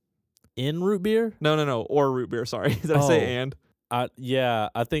 In root beer? No. Or root beer, sorry. Did I say and? Yeah,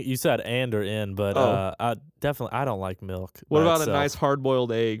 I think you said and or in, but I don't like milk. What by about a itself. nice hard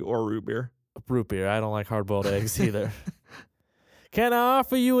boiled egg or root beer? Root beer. I don't like hard boiled eggs either. Can I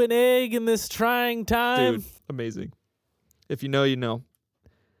offer you an egg in this trying time? Dude, amazing. If you know, you know.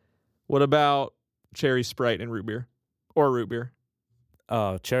 What about cherry Sprite and root beer? Or root beer?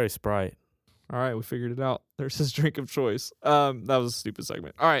 Oh, cherry Sprite. All right, we figured it out. There's his drink of choice. That was a stupid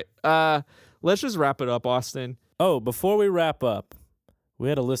segment. All right, let's just wrap it up, Austin. Oh, before we wrap up, we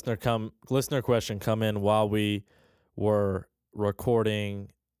had a listener question come in while we were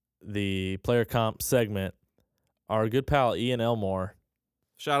recording the player comp segment. Our good pal Ian Elmore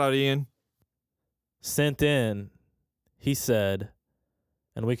Shout out, Ian. sent in, he said,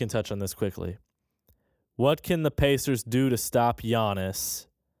 and we can touch on this quickly. What can the Pacers do to stop Giannis?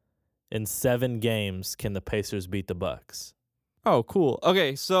 In 7 games, can the Pacers beat the Bucks? Oh, cool.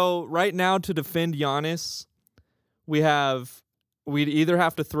 Okay, so right now to defend Giannis, we'd either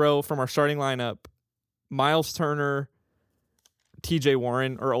have to throw from our starting lineup Miles Turner, TJ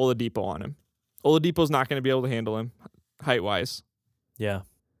Warren, or Oladipo on him. Oladipo's not going to be able to handle him height-wise. Yeah.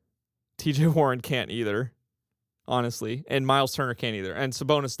 TJ Warren can't either, honestly. And Miles Turner can't either. And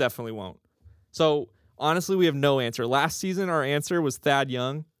Sabonis definitely won't. So, honestly, we have no answer. Last season, our answer was Thad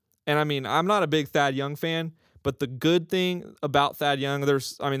Young. And, I mean, I'm not a big Thad Young fan, but the good thing about Thad Young,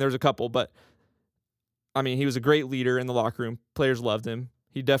 there's a couple, but, I mean, he was a great leader in the locker room. Players loved him.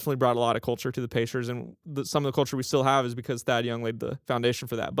 He definitely brought a lot of culture to the Pacers, and some of the culture we still have is because Thad Young laid the foundation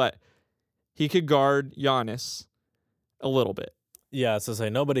for that. But he could guard Giannis a little bit. Yeah, so say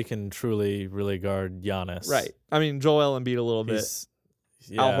nobody can truly really guard Giannis. Right. I mean, Joel Embiid a little bit,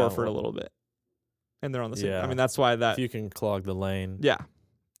 Yeah, Al Horford a little bit. And they're on the same. Yeah. I mean, that's why that. If you can clog the lane. Yeah.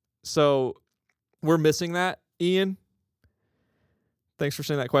 So we're missing that, Ian. Thanks for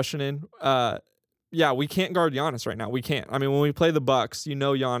sending that question in. Yeah, we can't guard Giannis right now. We can't. I mean, when we play the Bucks,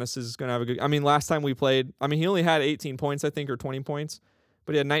 Giannis is going to have a good. I mean, last time we played, he only had 18 points, I think, or 20 points,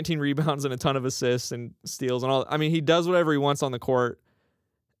 but he had 19 rebounds and a ton of assists and steals and all. I mean, he does whatever he wants on the court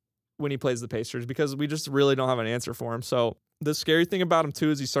when he plays the Pacers because we just really don't have an answer for him. So the scary thing about him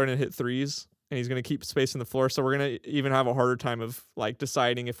too is he's starting to hit threes and he's going to keep spacing the floor. So we're going to even have a harder time of like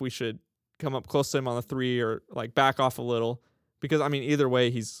deciding if we should come up close to him on the three or like back off a little because either way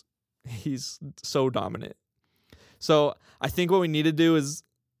he's so dominant. So I think what we need to do is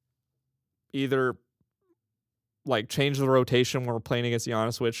either like change the rotation when we're playing against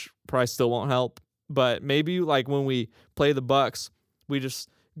Giannis, which probably still won't help. But maybe like when we play the Bucks, we just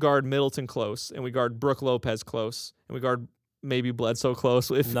guard Middleton close and we guard Brook Lopez close and we guard maybe Bledsoe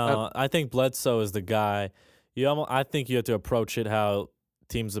close. I think Bledsoe is the guy. I think you have to approach it how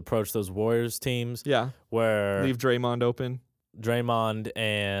teams approach those Warriors teams. Yeah. Where leave Draymond open. Draymond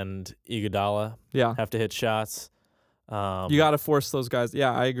and Iguodala have to hit shots. You got to force those guys.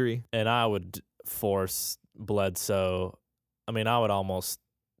 Yeah, I agree. And I would force Bledsoe. I would almost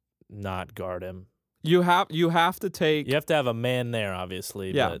not guard him. You have to take. You have to have a man there,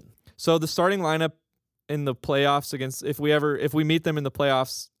 obviously. Yeah. But so the starting lineup in the playoffs against if we meet them in the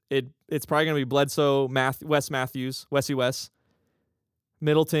playoffs, it's probably gonna be Bledsoe, Wes Matthews, Wessie Wes,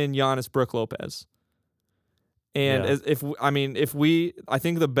 Middleton, Giannis, Brook Lopez. And I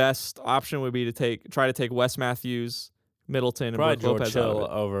think the best option would be to try to take Wes Matthews, Middleton, probably and Brook Lopez George out Hill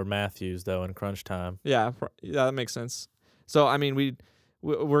of it. over Matthews though in crunch time. Yeah, that makes sense. So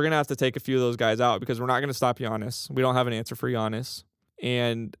we're gonna have to take a few of those guys out because we're not gonna stop Giannis. We don't have an answer for Giannis.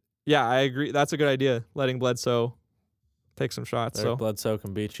 And yeah, I agree. That's a good idea. Letting Bledsoe take some shots. If Bledsoe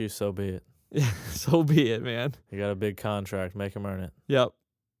can beat you, so be it. Yeah, so be it, man. You got a big contract. Make him earn it. Yep.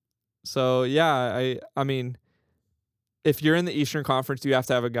 So yeah, I mean, if you're in the Eastern Conference, you have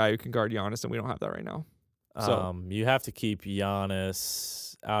to have a guy who can guard Giannis, and we don't have that right now. So you have to keep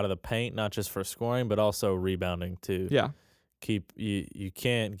Giannis out of the paint, not just for scoring, but also rebounding too. Yeah. You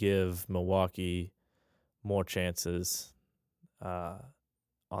can't give Milwaukee more chances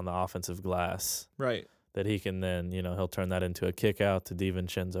on the offensive glass. Right. That he can then, he'll turn that into a kick out to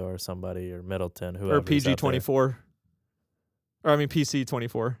DiVincenzo or somebody or Middleton, whoever. Or PG-24. Or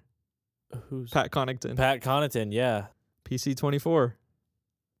PC-24. Who's Pat Connaughton. Pat Connaughton, yeah. PC-24.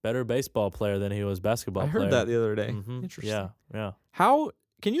 Better baseball player than he was basketball player. I heard that the other day. Mm-hmm. Interesting. Yeah. How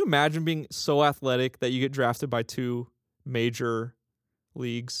can you imagine being so athletic that you get drafted by two major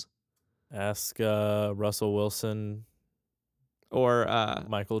leagues? Ask Russell Wilson or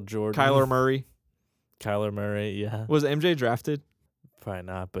Michael Jordan. Kyler Murray. Kyler Murray, yeah. Was MJ drafted? Probably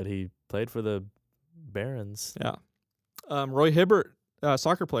not, but he played for the Barons. Yeah. Roy Hibbert,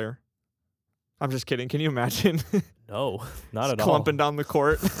 soccer player. I'm just kidding. Can you imagine? No, not at all. Clumping down the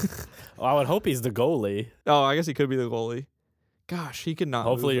court. Well, I would hope he's the goalie. Oh, I guess he could be the goalie. Gosh, he could not.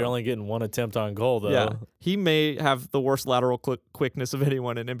 Hopefully, you're only getting one attempt on goal, though. Yeah, he may have the worst lateral quickness of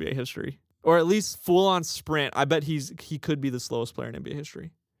anyone in NBA history, or at least full-on sprint. I bet he could be the slowest player in NBA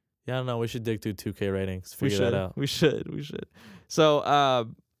history. Yeah, I don't know. We should dig through 2K ratings. Figure that out. We should. So,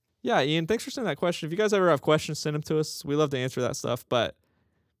 yeah, Ian, thanks for sending that question. If you guys ever have questions, send them to us. We love to answer that stuff. But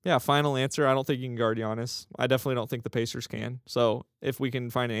yeah, final answer. I don't think you can guard Giannis. I definitely don't think the Pacers can. So if we can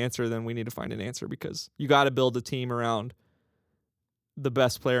find an answer, then we need to find an answer because you got to build a team around the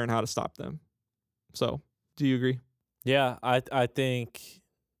best player and how to stop them. So, do you agree? Yeah, I think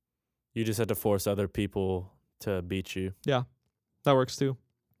you just have to force other people to beat you. Yeah, that works too.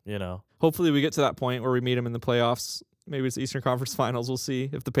 Hopefully we get to that point where we meet them in the playoffs. Maybe it's the Eastern Conference Finals. We'll see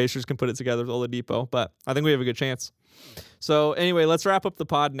if the Pacers can put it together with Oladipo, but I think we have a good chance. So anyway, let's wrap up the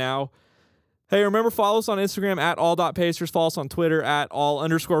pod now. Hey, remember, follow us on Instagram at all.pacers. Follow us on Twitter at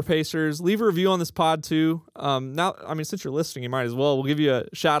all_Pacers. Leave a review on this pod too. Since you're listening, you might as well. We'll give you a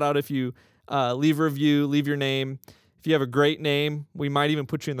shout out if you leave a review, leave your name. If you have a great name, we might even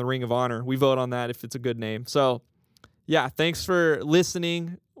put you in the Ring of Honor. We vote on that if it's a good name. So, yeah, thanks for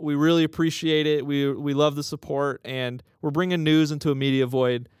listening. We really appreciate it. We love the support, and we're bringing news into a media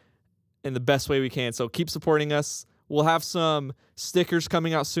void in the best way we can. So keep supporting us. We'll have some stickers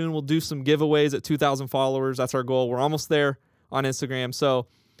coming out soon. We'll do some giveaways at 2,000 followers. That's our goal. We're almost there on Instagram. So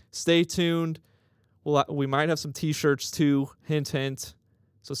stay tuned. We might have some T-shirts too. Hint, hint.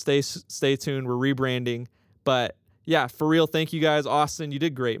 So stay tuned. We're rebranding. But, yeah, for real, thank you guys. Austin, you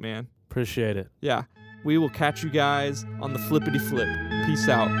did great, man. Appreciate it. Yeah. We will catch you guys on the flippity flip. Peace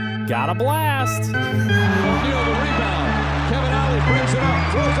out. Got a blast. O'Neal the rebound. Kevin Ollie brings it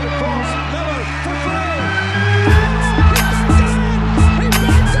up, throws it across. Miller for three. He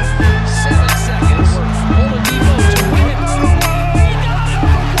makes it. 7 seconds. Oladipo to win it.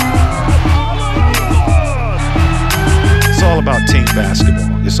 It's all about team basketball.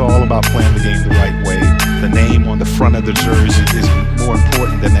 It's all about playing the game the right way. The name on the front of the jersey is more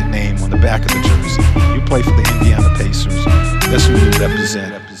important than that name on the back of the jersey. You play for the Indiana Pacers. That's who you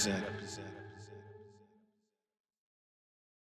represent.